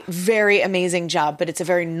has a very amazing job, but it's a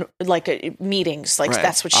very meetings.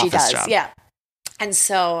 That's what she Office does. Job. Yeah. And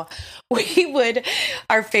so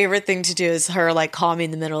our favorite thing to do is her call me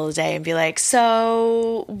in the middle of the day and be like,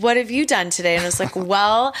 "So what have you done today?" And I was like,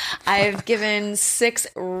 "Well, I've given 6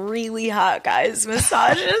 really hot guys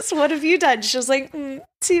massages. What have you done?" She was like,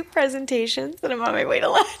 2 presentations, and I'm on my way to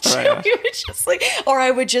lunch. Right. We would just or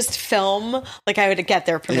I would just film, I would get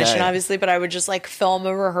their permission, obviously, but I would just film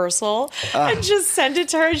a rehearsal and just send it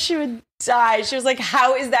to her, and she would die. She was like,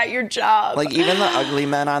 "How is that your job?" Even the ugly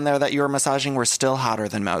men on there that you were massaging were still hotter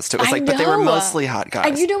than most. It was but they were mostly hot guys.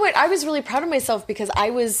 And you know what? I was really proud of myself because I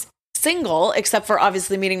was single, except for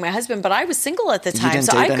obviously meeting my husband, but I was single at the time. You didn't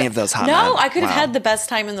date any of those hot men. No, I could have had the best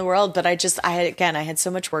time in the world, but I had so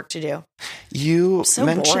much work to do. You so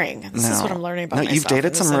boring. This is what I'm learning about myself. You've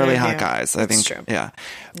dated some really hot guys. I think. It's true. Yeah.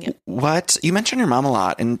 What you mentioned your mom a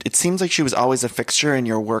lot, and it seems like she was always a fixture in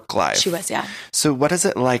your work life. She was, yeah. So what is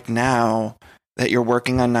it like now that you're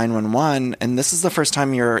working on 911, and this is the first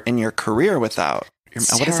time you're in your career without?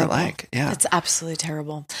 What is it like? Yeah, it's absolutely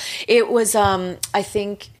terrible. It was, I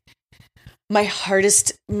think, my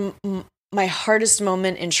hardest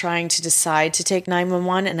moment in trying to decide to take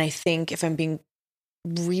 911. And I think, if I'm being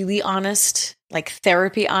really honest,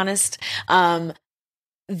 therapy honest,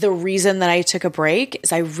 the reason that I took a break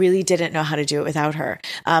is I really didn't know how to do it without her.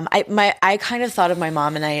 I kind of thought of my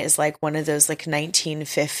mom and I as one of those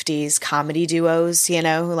 1950s comedy duos,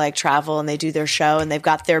 who travel and they do their show and they've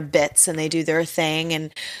got their bits and they do their thing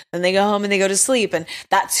and then they go home and they go to sleep. And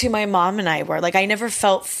that's who my mom and I were. I never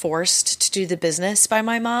felt forced to do the business by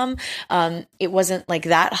my mom. It wasn't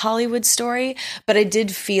that Hollywood story, but I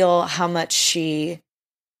did feel how much she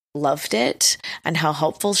loved it and how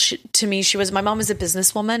helpful to me she was. My mom was a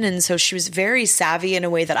businesswoman, and so she was very savvy in a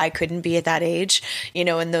way that I couldn't be at that age,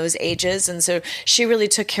 in those ages. And so she really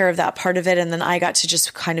took care of that part of it. And then I got to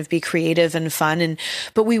just kind of be creative and fun.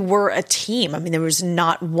 But we were a team. I mean, there was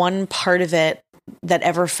not one part of it that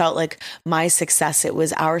ever felt like my success. It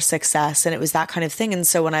was our success, and it was that kind of thing. And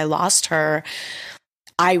so when I lost her,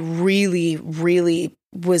 I really, really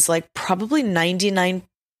was probably 99%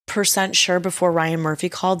 100% sure before Ryan Murphy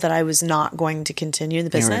called that I was not going to continue the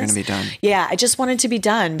business. You were going to be done. Yeah, I just wanted to be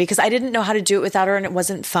done because I didn't know how to do it without her, and it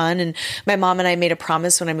wasn't fun. And my mom and I made a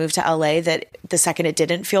promise when I moved to LA that the second it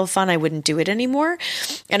didn't feel fun, I wouldn't do it anymore.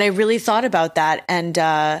 And I really thought about that. And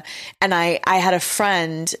I had a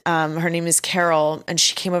friend, her name is Carol, and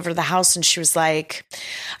she came over to the house and she was like,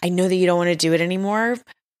 I know that you don't want to do it anymore.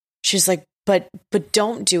 She's like, but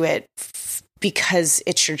don't do it because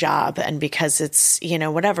it's your job and because it's,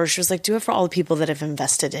 whatever. She was like, do it for all the people that have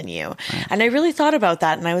invested in you. Right. And I really thought about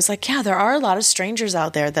that. And I was like, yeah, there are a lot of strangers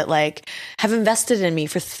out there that like have invested in me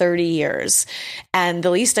for 30 years. And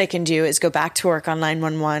the least I can do is go back to work on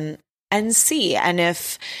 911 and see. And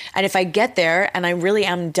if I get there and I really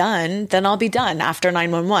am done, then I'll be done after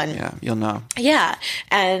 911. Yeah, you'll know. Yeah.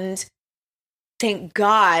 And thank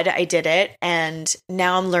God I did it. And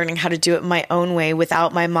now I'm learning how to do it my own way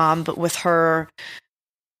without my mom, but with her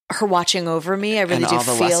watching over me. I really do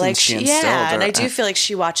feel like and I do feel like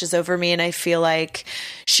she watches over me, and I feel like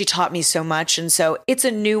she taught me so much. And so it's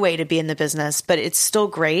a new way to be in the business, but it's still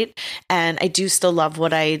great. And I do still love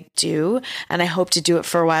what I do, and I hope to do it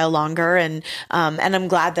for a while longer. And I'm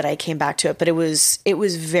glad that I came back to it, but it was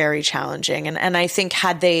very challenging. And I think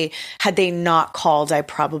had they not called, I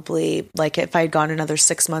probably, like, if I had gone another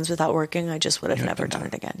 6 months without working, I just would have never done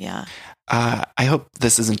it again. Yeah. I hope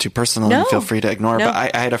this isn't too personal and feel free to ignore, but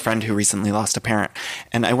I had a friend who recently lost a parent,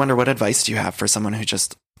 and I wonder what advice do you have for someone who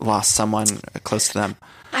just lost someone close to them?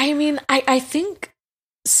 I mean, I think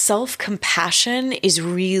self-compassion is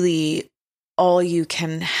really all you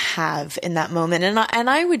can have in that moment. And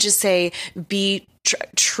I would just say, be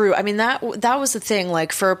true. I mean, that was the thing,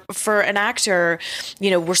 like for an actor,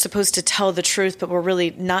 we're supposed to tell the truth, but we're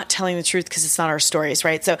really not telling the truth because it's not our stories.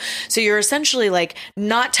 Right. So you're essentially like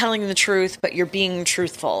not telling the truth, but you're being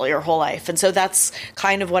truthful your whole life. And so that's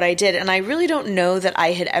kind of what I did. And I really don't know that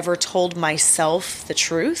I had ever told myself the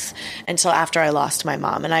truth until after I lost my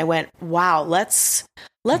mom. And I went, wow, let's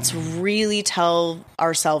really tell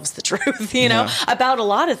ourselves the truth, about a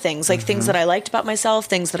lot of things, like things that I liked about myself,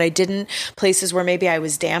 things that I didn't, places where maybe I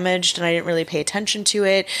was damaged and I didn't really pay attention to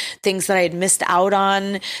it, things that I had missed out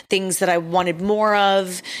on, things that I wanted more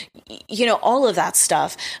of, all of that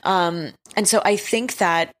stuff. And so I think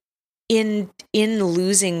that in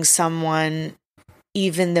losing someone,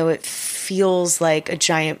 even though it feels like a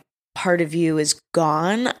giant part of you is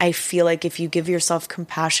gone, I feel like if you give yourself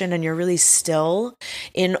compassion and you're really still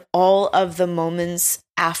in all of the moments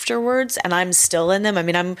afterwards, and I'm still in them. I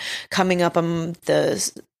mean, I'm coming up on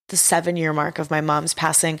the 7-year mark of my mom's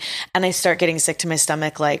passing, and I start getting sick to my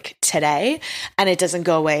stomach like today, and it doesn't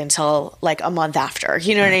go away until like a month after,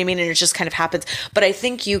 you know what I mean? And it just kind of happens. But I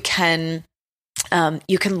think you can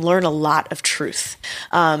learn a lot of truth,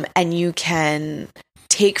 and you can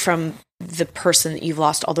take from the person that you've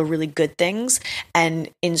lost all the really good things, and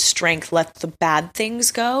in strength let the bad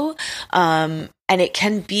things go. And it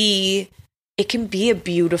can be a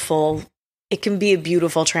beautiful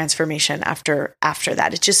transformation after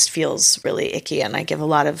that. It just feels really icky, and I give a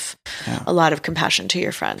lot of compassion to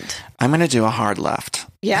your friend. I'm going to do a hard left.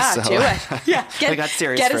 Yeah, do it. Yeah, I got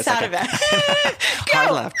serious. Get for us a out of second. it.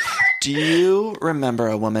 Hard left. Do you remember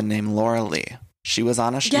a woman named Laura Lee? She was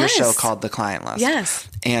on your show called The Client List. Yes.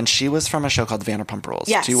 And she was from a show called Vanderpump Rules.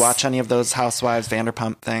 Yes. Do you watch any of those Housewives,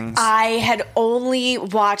 Vanderpump things? I had only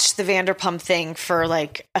watched the Vanderpump thing for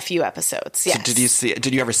like a few episodes. Yes. So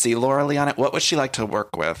did you ever see Laura Lee on it? What was she like to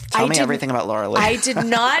work with? Tell me everything about Laura Lee. I did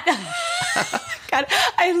not. God,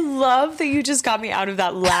 I love that you just got me out of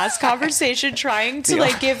that last conversation trying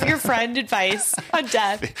to give your friend advice on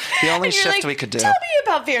death. The only shift we could do. Tell me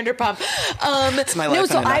about Vanderpump. It's my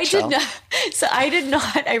life in a nutshell. I did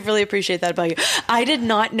not. I really appreciate that about you. I did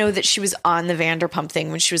not know that she was on the Vanderpump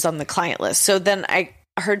thing when she was on The Client List. So then I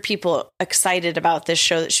heard people excited about this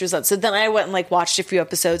show that she was on. So then I went and watched a few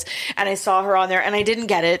episodes, and I saw her on there, and I didn't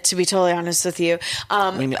get it, to be totally honest with you.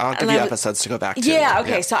 I'll give you episodes to go back to. Yeah.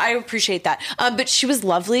 Okay. Yeah. So I appreciate that. But she was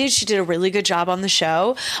lovely. She did a really good job on the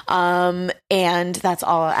show. And that's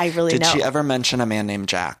all I really know. Did she ever mention a man named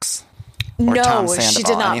Jax? No, she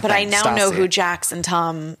did not. But I now know who Jax and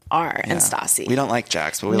Tom are, and Stassi. We don't like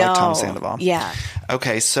Jax, but we like Tom Sandoval. Yeah.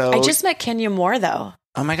 Okay, so I just met Kenya Moore, though.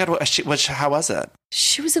 Oh my God, how was it?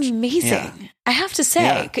 She was amazing. Yeah. I have to say.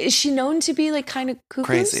 Yeah. Is she known to be like kind of cuckoo?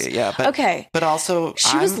 Crazy, yeah. But, okay. But also,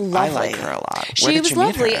 she was lovely. I like her a lot. Where She did was you meet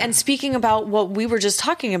lovely. her? And speaking about what we were just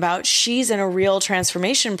talking about, she's in a real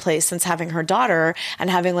transformation place since having her daughter and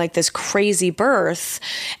having like this crazy birth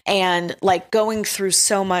and like going through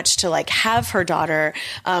so much to like have her daughter,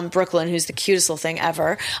 Brooklyn, who's the cutest little thing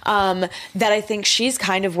ever, that I think she's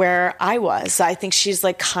kind of where I was. I think she's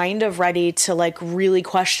like kind of ready to like really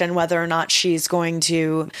question whether or not she's going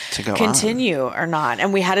to go continue or not.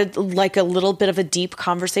 And we had a little bit of a deep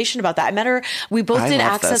conversation about that. I met her. We both did love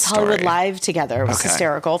Access that Hollywood story. Live together. It was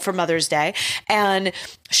hysterical for Mother's Day. And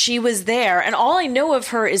she was there. And all I know of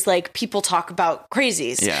her is like people talk about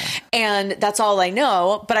crazies. Yeah. And that's all I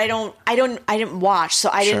know. But I didn't watch. So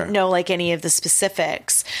I Sure. didn't know like any of the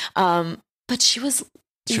specifics. But she was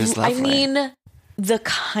lovely. I mean, the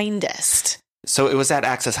kindest. So it was at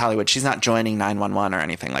Access Hollywood. She's not joining 911 or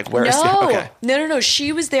anything. Like, where is No. Okay. No.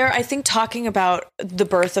 She was there, I think, talking about the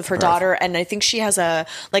birth of her daughter. And I think she has a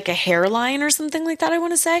hairline or something like that, I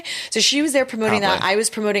want to say. So she was there promoting that. Probably. I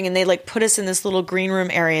was promoting, and they like put us in this little green room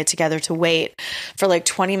area together to wait for like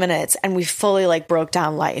 20 minutes. And we fully like broke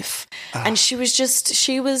down life. And she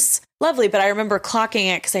was lovely. But I remember clocking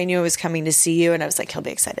it because I knew I was coming to see you. And I was like, he'll be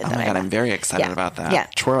excited. Oh my God, I'm very excited about that. Yeah.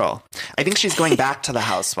 Twirl. I think she's going back to the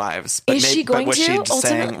Housewives. But Is she going was to? She Ultimately?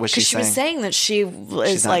 saying, was she 'Cause she was saying that she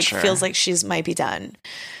is not like sure. feels like she's might be done.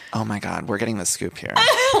 Oh my God, we're getting the scoop here.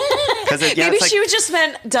 Maybe she was just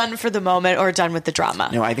meant done for the moment or done with the drama.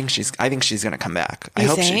 No, I think she's going to come back. I You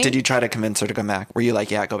hope think? did you try to convince her to come back? Were you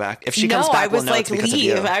like, yeah, go back? If she comes No, back, I was we'll know like, it's because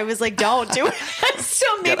leave. of you. I was like, don't do it. So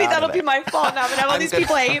maybe out of that'll it. be my fault now. But now all these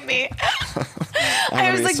people hate me. I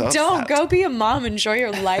was be like, so don't upset. go be a mom. Enjoy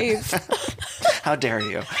your life. How dare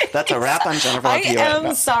you? That's a wrap on Jennifer I Love Hewitt. am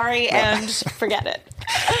No. sorry and forget it.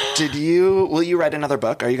 Will you write another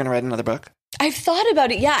book? Are you going to write another book? I've thought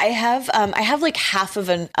about it. Yeah, I have like half of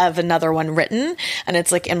another one written, and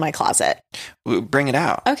it's like in my closet. Bring it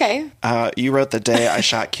out. Okay. You wrote The Day I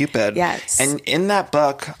Shot Cupid. Yes. And in that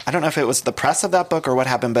book, I don't know if it was the press of that book or what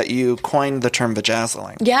happened, but you coined the term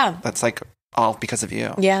vajazzling. Yeah. That's like all because of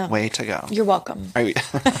you. Yeah. Way to go. You're welcome.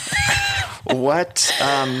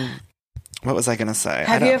 What was I going to say?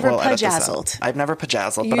 Have you ever we'll edit this out. pajazzled? I've never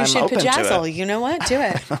pajazzled, but You I'm should open to pajazzle. it. You know what? Do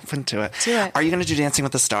it. I'm open to it. Do it. Are you going to do Dancing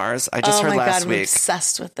with the Stars? I just Oh heard my last God, I'm week.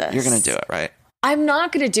 obsessed with this. You're going to do it, right? I'm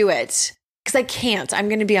not going to do it because I can't. I'm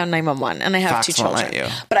going to be on 911 and I have Fox 2 won't children. let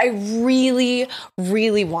you. But I really,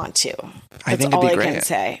 really want to. I That's think it'd all be I great. can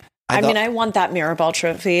say. I I mean, thought- I want that Mirabelle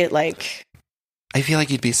trophy. Like, I feel like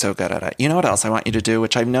you'd be so good at it. You know what else I want you to do,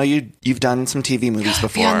 which I know you've done some TV movies before.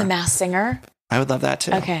 be on The Masked Singer. I would love that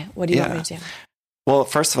too. Okay. What do you want me to do? Well,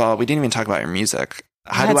 first of all, we didn't even talk about your music.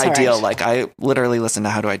 How That's Do I all Deal? right. Like, I literally listened to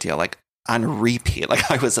How Do I Deal, like, on repeat. Like,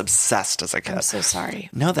 I was obsessed as a kid. I'm so sorry.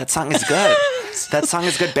 No, that song is good. That song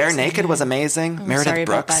is good. Bare Naked was amazing. I'm Meredith sorry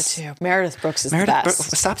Brooks. about that too. Meredith Brooks is Meredith the Brooks.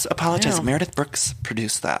 best. Stop apologizing. I know. Meredith Brooks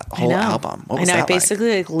produced that I whole know. album. What was I know. that I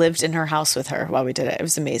basically like lived in her house with her while we did it. It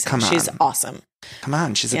was amazing. Come She's on. awesome. like? Come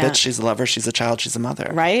on. She's a Yeah. bitch. She's a lover. She's a child. She's a mother.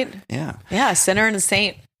 Right? Yeah. Yeah. A sinner and a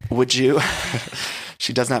saint. Would you...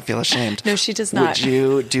 She does not feel ashamed. No, she does not. Would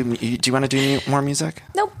you do you want to do more music?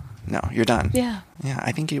 Nope. No, you're done. Yeah. Yeah,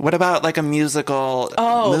 I think you. What about like a musical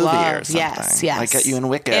Oh, movie love. or something? Yes, yes. Like get you in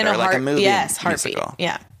Wicked In or a like a heart- movie yes, heartbeat. musical.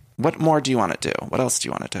 Yeah. What more do you want to do? What else do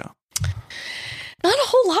you want to do? Not a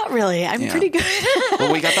whole lot, really. I'm Yeah. pretty good.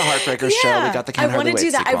 Well, we got the Heartbreakers show. We got the Can't I Hardly want to Wait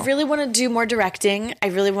do that. sequel. I really want to do more directing. I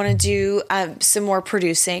really want to do some more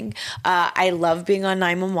producing. I love being on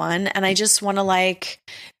 911, and I just want to like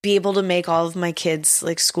be able to make all of my kids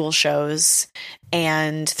like school shows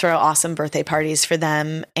and throw awesome birthday parties for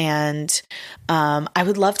them. And I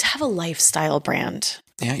would love to have a lifestyle brand.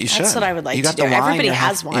 Yeah, you should. That's what I would like You to got do. the wine, Everybody you have-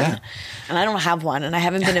 has one, yeah. and I don't have one, and I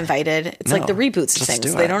haven't been invited. It's No, like the reboots of just things.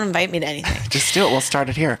 do They it. don't invite me to anything. Just do it. We'll start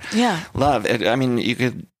it here. Yeah. Love it. I mean, you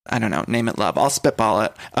could. I don't know. Name it love. I'll spitball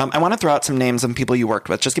it. I want to throw out some names of people you worked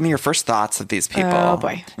with. Just give me your first thoughts of these people. Oh,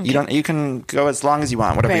 boy. You don't. You can go as long as you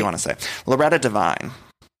want. Whatever you Right. want to say. Loretta Devine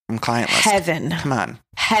from Client List. Heaven. Come on.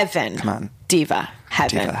 Heaven. Come on. Diva.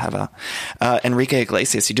 Heaven. Diva, Heva. Enrique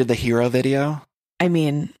Iglesias. You did the Hero video. I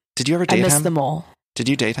mean, Did you ever I date miss him? them all. Did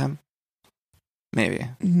you date him? Maybe.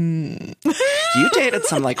 Mm. You dated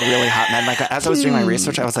some like really hot men. Like as I was doing my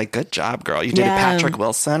research, I was like, good job, girl. You dated Yeah. Patrick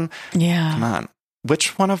Wilson. Yeah. Come on.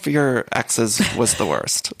 Which one of your exes was the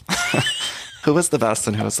worst? Who was the best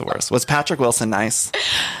and who was the worst? Was Patrick Wilson nice?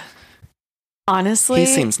 Honestly, He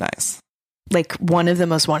seems nice. like one of the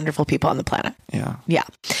most wonderful people on the planet. Yeah. Yeah.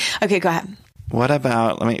 Okay, go ahead. What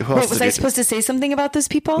about, who else Wait, was did I you supposed to say something about those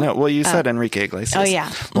people? No, well, you said Enrique Iglesias. Oh, yeah.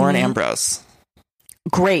 Lauren Mhm. Ambrose.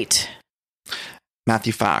 Great.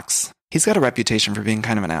 Matthew Fox. He's got a reputation for being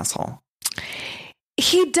kind of an asshole.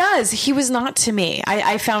 He does. He was not to me.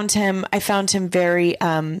 I found him very,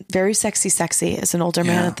 very sexy as an older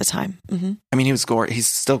man at the time. Mm-hmm. I mean, he's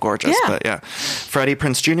still gorgeous, but yeah. Freddie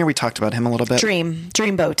Prinze Jr., we talked about him a little bit.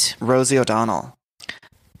 Dreamboat. Rosie O'Donnell.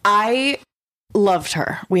 I loved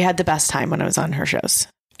her. We had the best time when I was on her shows.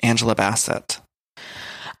 Angela Bassett.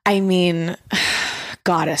 I mean,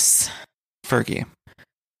 goddess. Fergie.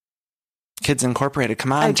 Kids Incorporated.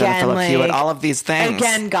 Come on, Jennifer Love Hewitt. All of these things.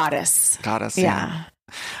 Again, goddess. Goddess, yeah.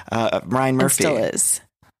 Ryan Murphy. And still is.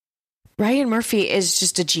 Ryan Murphy is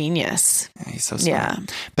just a genius. Yeah, he's so smart. Yeah.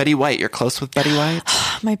 Betty White. You're close with Betty White?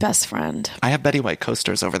 My best friend. I have Betty White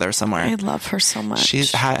coasters over there somewhere. I love her so much.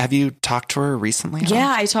 Have you talked to her recently?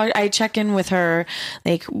 Yeah, I check in with her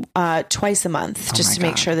like twice a month just to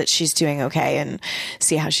make sure that she's doing okay and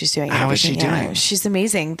see how she's doing. How is she doing? She's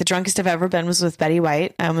amazing. The drunkest I've ever been was with Betty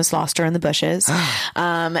White. I almost lost her in the bushes.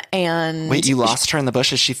 And wait, you lost her in the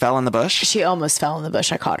bushes? She fell in the bush? She almost fell in the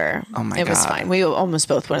bush. I caught her. Oh my God. It was fine. We almost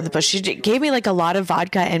both went in the bush. She gave me like a lot of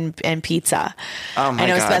vodka and pizza. Oh my God.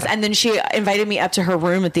 It was God. best. And then she invited me up to her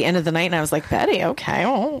room at the end of the night, and I was like, Betty, okay,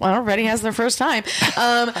 well, everybody has their first time.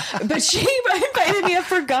 But she invited me up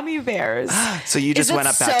for gummy bears. So you just went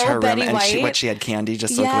up back to her room and she had candy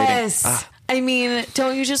just like waiting. I mean,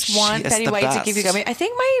 don't you just want Betty White to give you gummy? I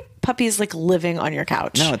think my puppy is like living on your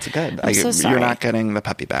couch. No, it's good. I'm so sorry. You're not getting the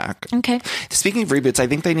puppy back. Okay. Speaking of reboots, I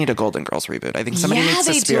think they need a Golden Girls reboot. I think somebody needs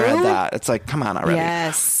to spearhead that. It's like, come on already.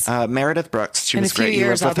 Yes. Meredith Brooks. She was great. In a few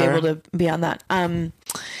years, I'll be able to be on that.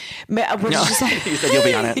 What did you say? You said you'll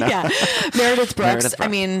be on it. No. Yeah. Meredith Brooks. I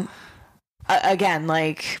mean, again,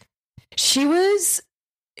 like she was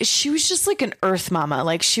just like an earth mama.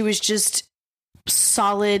 Like she was just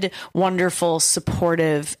solid, wonderful,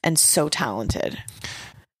 supportive, and so talented.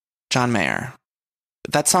 John Mayer.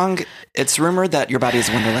 That song, it's rumored that Your Body is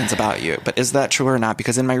Wonderland's about you, but is that true or not?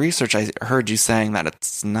 Because in my research, I heard you saying that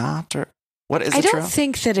it's not. Or what is it? I don't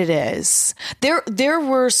think that it is. There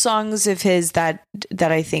were songs of his that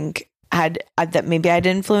I think had that maybe I had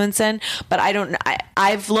influence in, but I don't.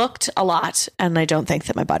 I've looked a lot, and I don't think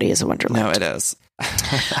that My Body is a Wonderland. No, it is.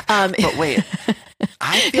 But wait,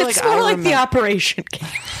 I feel it's more like the Operation game.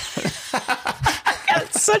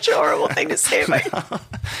 It's such a horrible thing to say about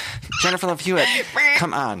Jennifer Love Hewitt.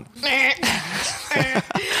 Come on.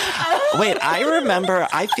 Wait, I remember.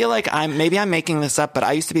 I feel like I'm making this up, but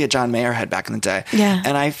I used to be a John Mayer head back in the day. Yeah,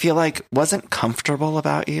 and I feel like wasn't Comfortable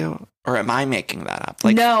about you. Or am I making that up?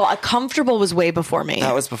 Like, no, Comfortable was way before me.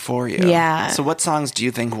 That was before you. Yeah. So what songs do you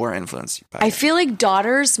think were influenced by I feel like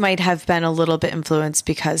Daughters might have been a little bit influenced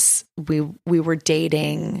because we were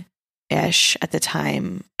dating-ish at the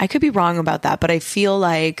time. I could be wrong about that, but I feel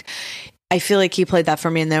like he played that for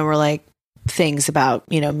me, and there were like things about,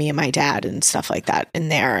 me and my dad and stuff like that in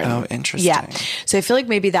there. And, oh, interesting. Yeah. So I feel like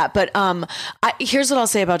maybe that. But here's what I'll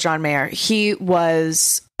say about John Mayer. He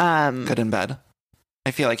was good in bed. I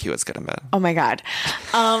feel like he was good in bed. Oh my God.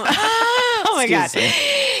 Oh my God. Me.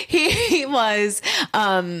 He was,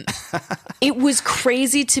 it was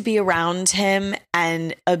crazy to be around him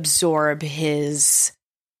and absorb his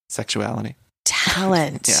sexuality,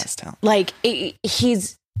 talent. Yes, talent. Like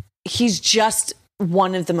he's just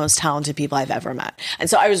one of the most talented people I've ever met. And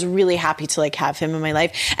so I was really happy to like have him in my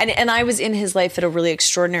life. And I was in his life at a really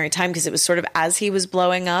extraordinary time because it was sort of as he was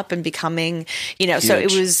blowing up and becoming, Huge. So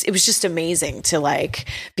it was just amazing to like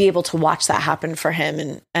be able to watch that happen for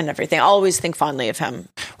him and everything. I always think fondly of him.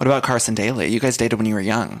 What about Carson Daly? You guys dated when you were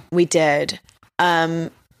young. We did.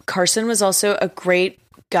 Carson was also a great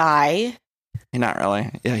guy. Not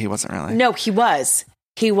really. Yeah, he wasn't really. No, he was.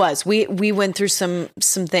 He was. We went through some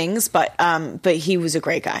things, but he was a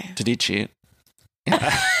great guy. Did he cheat?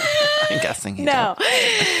 Yeah. I'm guessing he no. did.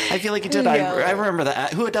 I feel like he did. No. I remember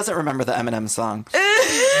that. Who doesn't remember the Eminem song?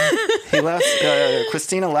 He left.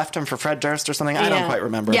 Christina left him for Fred Durst or something. I don't quite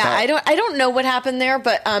remember. Yeah, I don't know what happened there,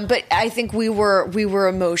 but I think we were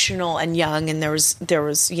emotional and young, and there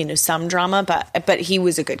was some drama, but he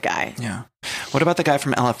was a good guy. Yeah. What about the guy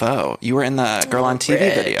from LFO? You were in the Girl on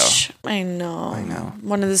TV video. I know.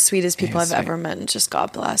 One of the sweetest people I've ever met, and just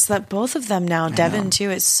God bless. That both of them now. Devin too.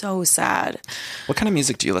 It's so sad. What kind of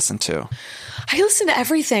music do you listen to? I listen to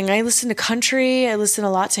everything. I listen to country. I listen a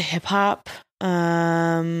lot to hip hop.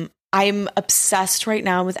 I'm obsessed right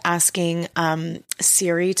now with asking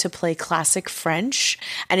Siri to play classic French,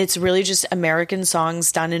 and it's really just American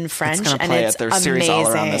songs done in French. It's gonna play and it's There's amazing. Series all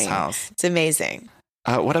around this house. It's amazing.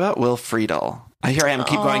 What about Will Friedle? I hear I am.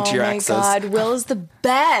 Keep going to your exes. Oh my God, Will is the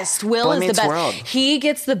best. Will Boy is the Meets best. World. He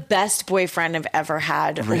gets the best boyfriend I've ever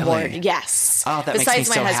had Really? award. Yes. Oh, that Besides makes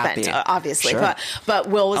me my so husband, happy. obviously. Sure. But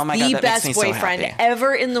Will was Oh my the God, that makes best me so boyfriend happy.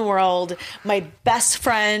 ever in the world. My best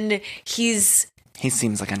friend. He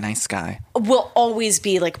seems like a nice guy. Will always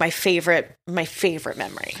be like my favorite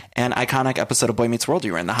memory. An iconic episode of Boy Meets World.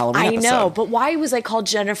 You were in the Halloween I episode. know, but why was I called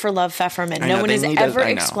Jennifer Love Pfefferman? I No know, one they has needed- ever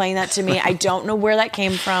I know. explained that to me. I don't know where that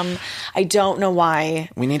came from. I don't know why.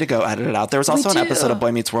 We need to go edit it out. There was also an do. episode of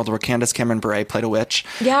Boy Meets World where Candace Cameron Bure played a witch.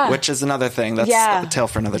 Yeah. Which is another thing. That's Yeah. a tale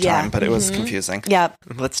for another Yeah. time, but it was confusing. Yep.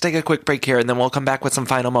 Let's take a quick break here, and then we'll come back with some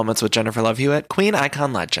final moments with Jennifer Love Hewitt, Queen,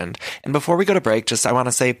 icon, legend. And before we go to break, I want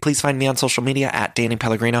to say, please find me on social media at Danny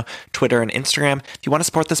Pellegrino, Twitter and Instagram. If you want to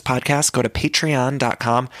support this podcast, go to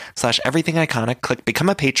patreon.com/everythingiconic, click become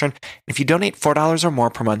a patron. If you donate $4 or more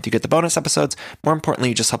per month, you get the bonus episodes. More importantly,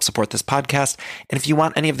 you just help support this podcast. And if you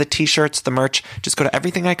want any of the t-shirts, the merch, just go to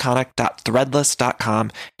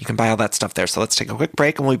everythingiconic.threadless.com. You can buy all that stuff there. So let's take a quick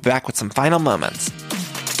break, and we'll be back with some final moments.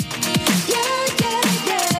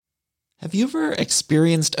 Have you ever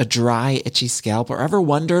experienced a dry, itchy scalp or ever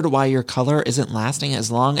wondered why your color isn't lasting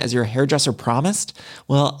as long as your hairdresser promised?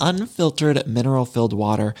 Well, unfiltered mineral-filled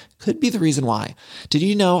water could be the reason why. Did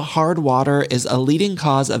you know hard water is a leading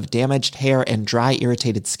cause of damaged hair and dry,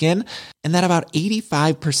 irritated skin? And that about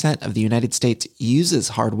 85% of the United States uses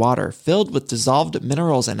hard water filled with dissolved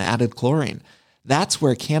minerals and added chlorine. That's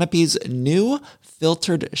where Canopy's new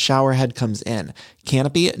filtered shower head comes in.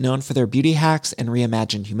 Canopy, known for their beauty hacks and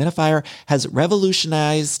reimagined humidifier, has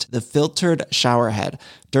revolutionized the filtered shower head.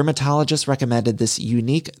 Dermatologists recommended this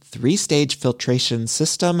unique 3-stage filtration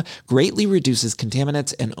system greatly reduces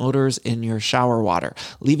contaminants and odors in your shower water,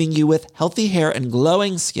 leaving you with healthy hair and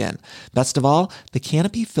glowing skin. Best of all, the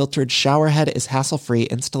Canopy filtered shower head is hassle-free,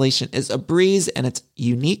 installation is a breeze, and its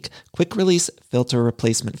unique quick-release filter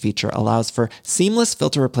replacement feature allows for seamless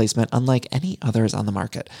filter replacement unlike any others on the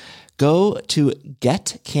market. Go to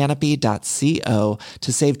getcanopy.co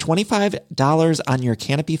to save $25 on your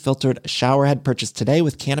Canopy filtered showerhead purchase today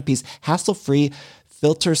with Canopy's hassle-free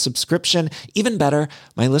filter subscription. Even better,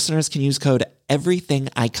 my listeners can use code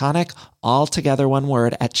EVERYTHINGICONIC, all together one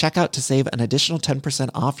word, at checkout to save an additional 10%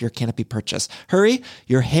 off your Canopy purchase. Hurry,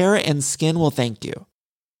 your hair and skin will thank you.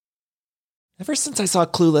 Ever since I saw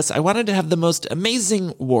Clueless, I wanted to have the most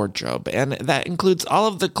amazing wardrobe, and that includes all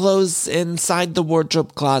of the clothes inside the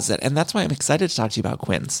wardrobe closet, and that's why I'm excited to talk to you about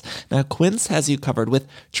Quince. Now, Quince has you covered with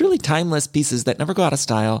truly timeless pieces that never go out of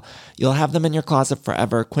style. You'll have them in your closet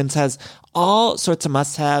forever. Quince has all sorts of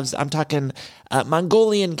must-haves. I'm talking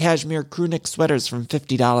Mongolian cashmere crewneck sweaters from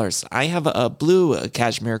 $50. I have a blue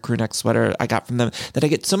cashmere crewneck sweater I got from them that I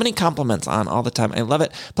get so many compliments on all the time. I love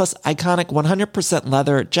it. Plus, iconic 100%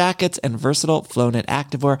 leather jackets and versatile flow-knit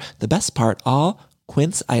activewear. The best part, all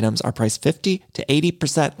Quince items are priced 50 to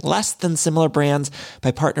 80% less than similar brands.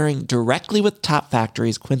 By partnering directly with top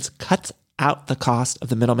factories, Quince cuts out the cost of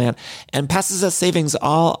the middleman and passes us savings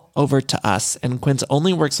all over to us. And Quince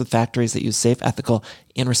only works with factories that use safe, ethical,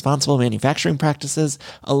 and responsible manufacturing practices,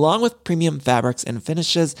 along with premium fabrics and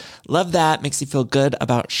finishes. Love that. Makes you feel good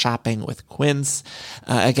about shopping with Quince.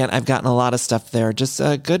 Again, I've gotten a lot of stuff there, just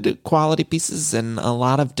good quality pieces and a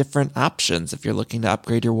lot of different options if you're looking to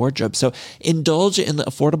upgrade your wardrobe. So indulge in the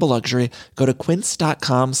affordable luxury. Go to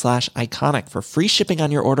quince.com /iconic for free shipping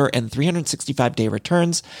on your order and 365-day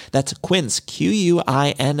returns. That's Quince,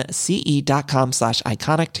 QUINCE.com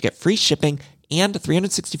 /iconic to get free shipping and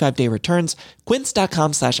 365-day returns.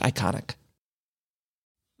 Quince.com /iconic.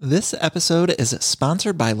 This episode is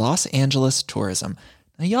sponsored by Los Angeles Tourism.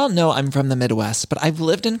 Now, y'all know I'm from the Midwest, but I've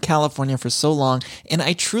lived in California for so long, and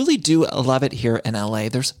I truly do love it here in LA.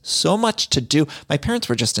 There's so much to do. My parents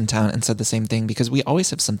were just in town and said the same thing because we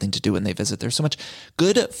always have something to do when they visit. There's so much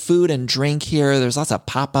good food and drink here. There's lots of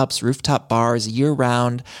pop-ups, rooftop bars,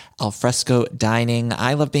 year-round, al fresco dining.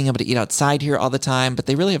 I love being able to eat outside here all the time, but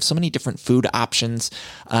they really have so many different food options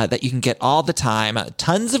that you can get all the time.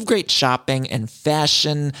 Tons of great shopping and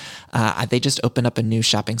fashion. They just opened up a new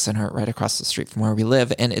shopping center right across the street from where we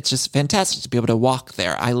live, and it's just fantastic to be able to walk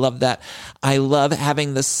there. I love that. I love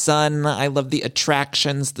having the sun. I love the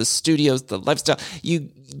attractions, the studios, the lifestyle. You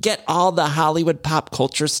get all the Hollywood pop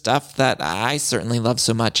culture stuff that I certainly love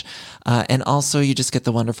so much. And also you just get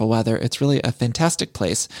the wonderful weather. It's really a fantastic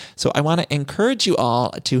place. So I want to encourage you all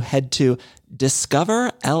to head to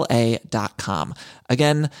discoverla.com.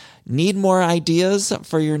 Again, need more ideas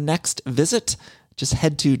for your next visit? Just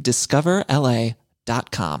head to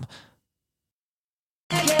discoverla.com.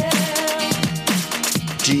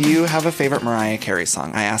 Do you have a favorite Mariah Carey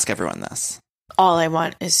song? I ask everyone this. All I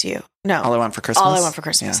Want Is You. No. All I Want for Christmas? All I Want for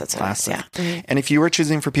Christmas. That's what it is. Classic. Yeah. Mm-hmm. And if you were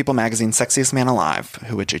choosing for People Magazine Sexiest Man Alive,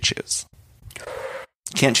 who would you choose?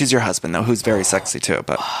 Can't choose your husband, though, who's very sexy, too.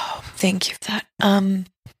 But Thank you for that.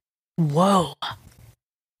 Whoa.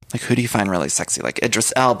 like, who do you find really sexy? Like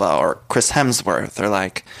Idris Elba or Chris Hemsworth or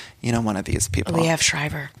like, one of these people. Liev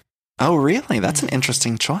Schreiber. Oh, really? That's an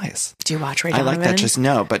interesting choice. Do you watch Ray I Donovan? like that. Just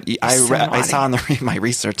no, but I so saw in my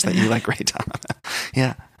research that you like Ray Donovan.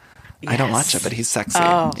 Yeah. I don't watch it, but he's sexy.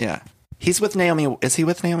 Oh. Yeah. He's with Naomi. Is he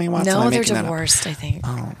with Naomi Watts? No, they're divorced, I think.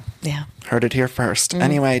 Oh. Yeah. Heard it here first.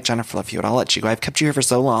 Anyway, Jennifer Love Hewitt, I'll let you go. I've kept you here for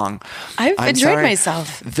so long. I've I'm enjoyed sorry.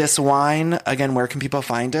 myself. This wine, again, where can people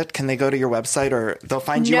find it? Can they go to your website or they'll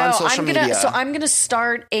find you on social media? So I'm gonna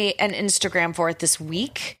start an Instagram for it this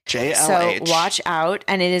week. JLH. So watch out.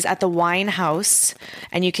 And it is at the Wine House.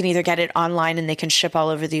 And you can either get it online and they can ship all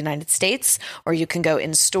over the United States, or you can go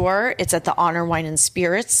in store. It's at the Honor Wine and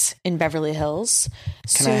Spirits in Beverly Hills.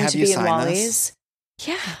 Can I have you sign this?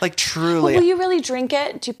 Yeah. Like truly. Will you really drink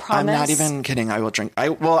it? Do you promise? I'm not even kidding. I will drink. I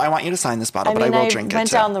want you to sign this bottle, but I will drink it. I went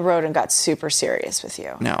too. down the road and got super serious with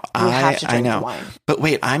you. No, we have to drink I know. the wine. But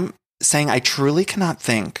wait, I'm saying I truly cannot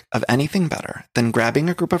think of anything better than grabbing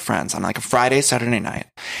a group of friends on like a Friday, Saturday night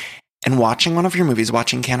and watching one of your movies,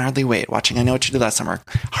 watching Can't Hardly Wait, watching I Know What You Did Last Summer,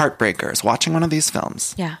 Heartbreakers, watching one of these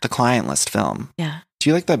films. Yeah. The Client List film. Yeah. Do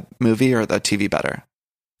you like the movie or the TV better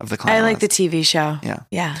of The Client I like List? the TV show. Yeah.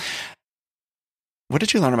 Yeah. What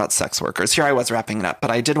did you learn about sex workers? Here I was wrapping it up, but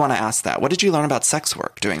I did want to ask that. What did you learn about sex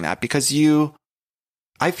work doing that? Because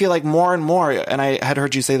I feel like more and more, and I had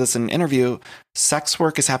heard you say this in an interview, sex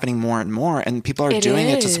work is happening more and more, and people are doing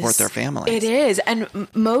it to support their families. It is. And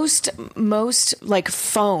most like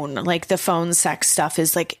the phone sex stuff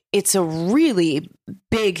is like, it's a really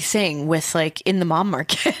big thing with like in the mom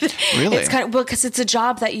market. Really? It's kind of, well, because it's a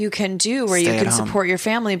job that you can do where Stay you at can home. support your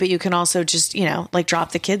family, but you can also just, like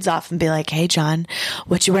drop the kids off and be like, hey, John,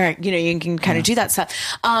 what you wearing? You can kind of do that stuff.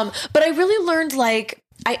 But I really learned like,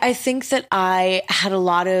 I think that I had a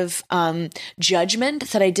lot of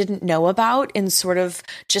judgment that I didn't know about in sort of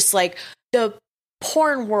just like the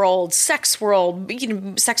porn world, sex world,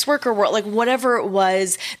 sex worker world, like whatever it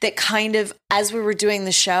was that kind of, as we were doing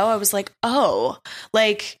the show, I was like, oh,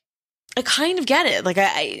 like I kind of get it. Like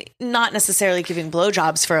I not necessarily giving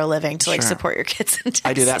blowjobs for a living to like Sure. support your kids in Texas.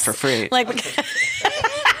 I do that for free. Like,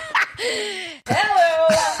 hello,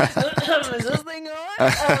 is this thing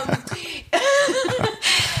on?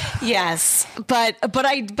 Yes, but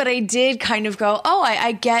I did kind of go, oh,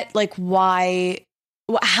 I get like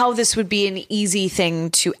how this would be an easy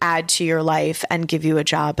thing to add to your life and give you a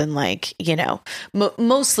job. And like,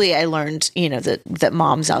 mostly I learned, that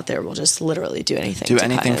moms out there will just literally do anything. Do to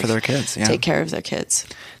anything kind of for their kids. Yeah. take care of their kids.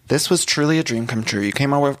 This was truly a dream come true. You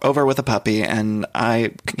came over with a puppy, and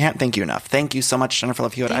I can't thank you enough. Thank you so much, Jennifer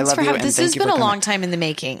Love Hewitt. I love you. And This thank has you for been a coming. long time in the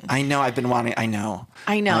making. I know. I've been wanting. I know.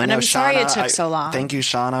 And I'm sorry it took so long. Thank you,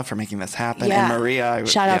 Shauna, for making this happen. Yeah. And Maria.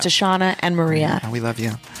 Shout out to Shauna and Maria. We love you.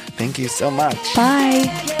 Thank you so much. Bye.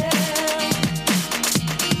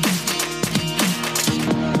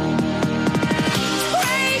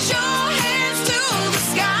 Raise your hands to the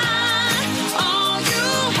sky. All you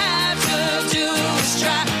have to do is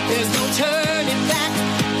try. There's no turning back.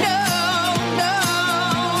 No, no.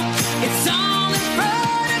 It's all in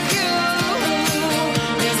front of you.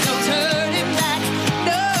 There's no turning back.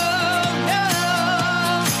 No, no.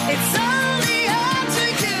 It's only up to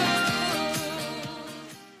you.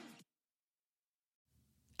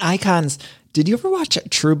 Icons. Did you ever watch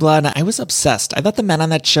True Blood? I was obsessed. I thought the men on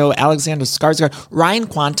that show, Alexander Skarsgård, Ryan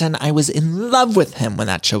Kwanten, I was in love with him when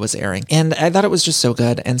that show was airing. And I thought it was just so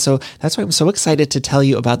good. And so that's why I'm so excited to tell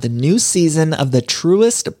you about the new season of the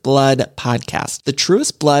Truest Blood podcast. The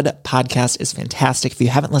Truest Blood podcast is fantastic. If you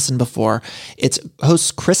haven't listened before, it's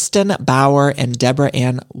hosts Kristen Bauer and Deborah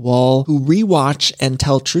Ann Woll, who rewatch and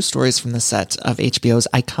tell true stories from the set of HBO's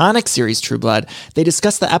iconic series True Blood. They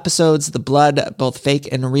discuss the episodes, the blood, both fake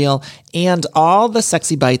and real, and all the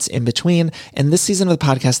sexy bites in between. And this season of the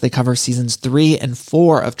podcast, they cover seasons 3 and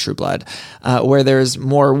 4 of True Blood, where there's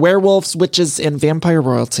more werewolves, witches, and vampire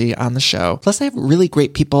royalty on the show. Plus, they have really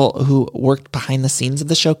great people who worked behind the scenes of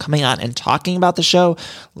the show coming on and talking about the show.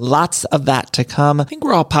 Lots of that to come. I think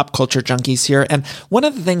we're all pop culture junkies here. And one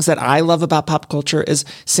of the things that I love about pop culture is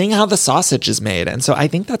seeing how the sausage is made. And so I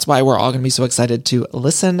think that's why we're all going to be so excited to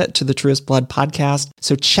listen to the Truest Blood podcast.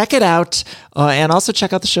 So check it out. And also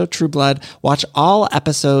check out the show True Blood. Watch all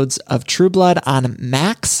episodes of True Blood on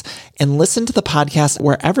Max and listen to the podcast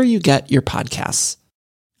wherever you get your podcasts.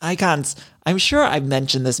 Icons, I'm sure I've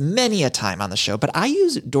mentioned this many a time on the show, but I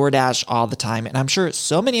use DoorDash all the time, and I'm sure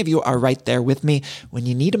so many of you are right there with me. When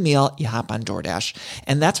you need a meal, you hop on DoorDash.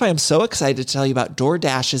 And that's why I'm so excited to tell you about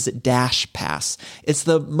DoorDash's Dash Pass. It's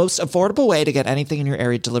the most affordable way to get anything in your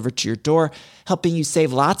area delivered to your door, helping you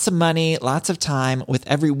save lots of money, lots of time with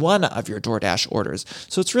every one of your DoorDash orders.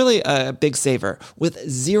 So it's really a big saver with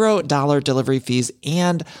 $0 delivery fees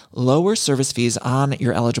and lower service fees on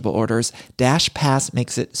your eligible orders. Dash Pass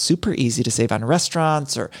makes it super easy to save on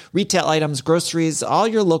restaurants or retail items, groceries, all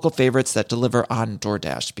your local favorites that deliver on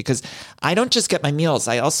DoorDash. Because I don't just get my meals,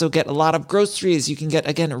 I also get a lot of groceries. You can get,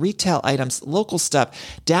 again, retail items, local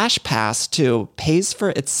stuff. Dash Pass, too, pays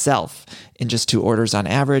for itself in just 2 orders on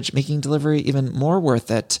average, making delivery even more worth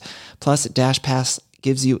it. Plus, Dash Pass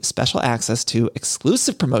gives you special access to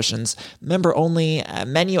exclusive promotions, member-only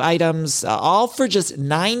menu items, all for just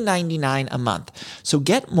 $9.99 a month. So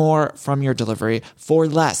get more from your delivery for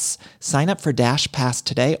less. Sign up for Dash Pass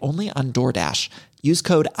today only on DoorDash. Use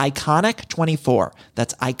code ICONIC24.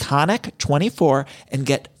 That's ICONIC24 and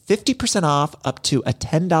get 50% off up to a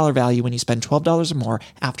 $10 value when you spend $12 or more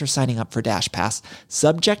after signing up for Dash Pass.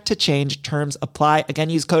 Subject to change. Terms apply. Again,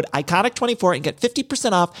 use code ICONIC24 and get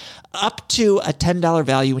 50% off up to a $10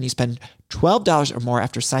 value when you spend $12 or more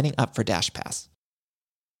after signing up for Dash Pass.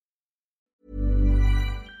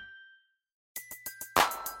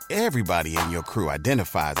 Everybody in your crew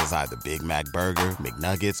identifies as either Big Mac Burger,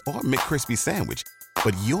 McNuggets, or McCrispy Sandwich.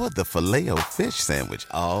 But you're the Filet-O-Fish Sandwich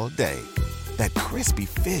all day. That crispy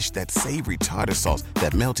fish, that savory tartar sauce,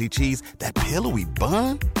 that melty cheese, that pillowy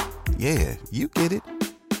bun. Yeah, you get it.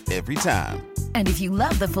 Every time. And if you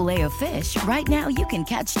love the Filet-O-Fish, right now you can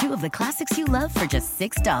catch 2 of the classics you love for just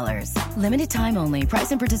 $6. Limited time only.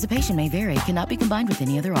 Price and participation may vary. Cannot be combined with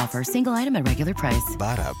any other offer. Single item at regular price.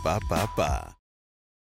 Ba-da-ba-ba-ba.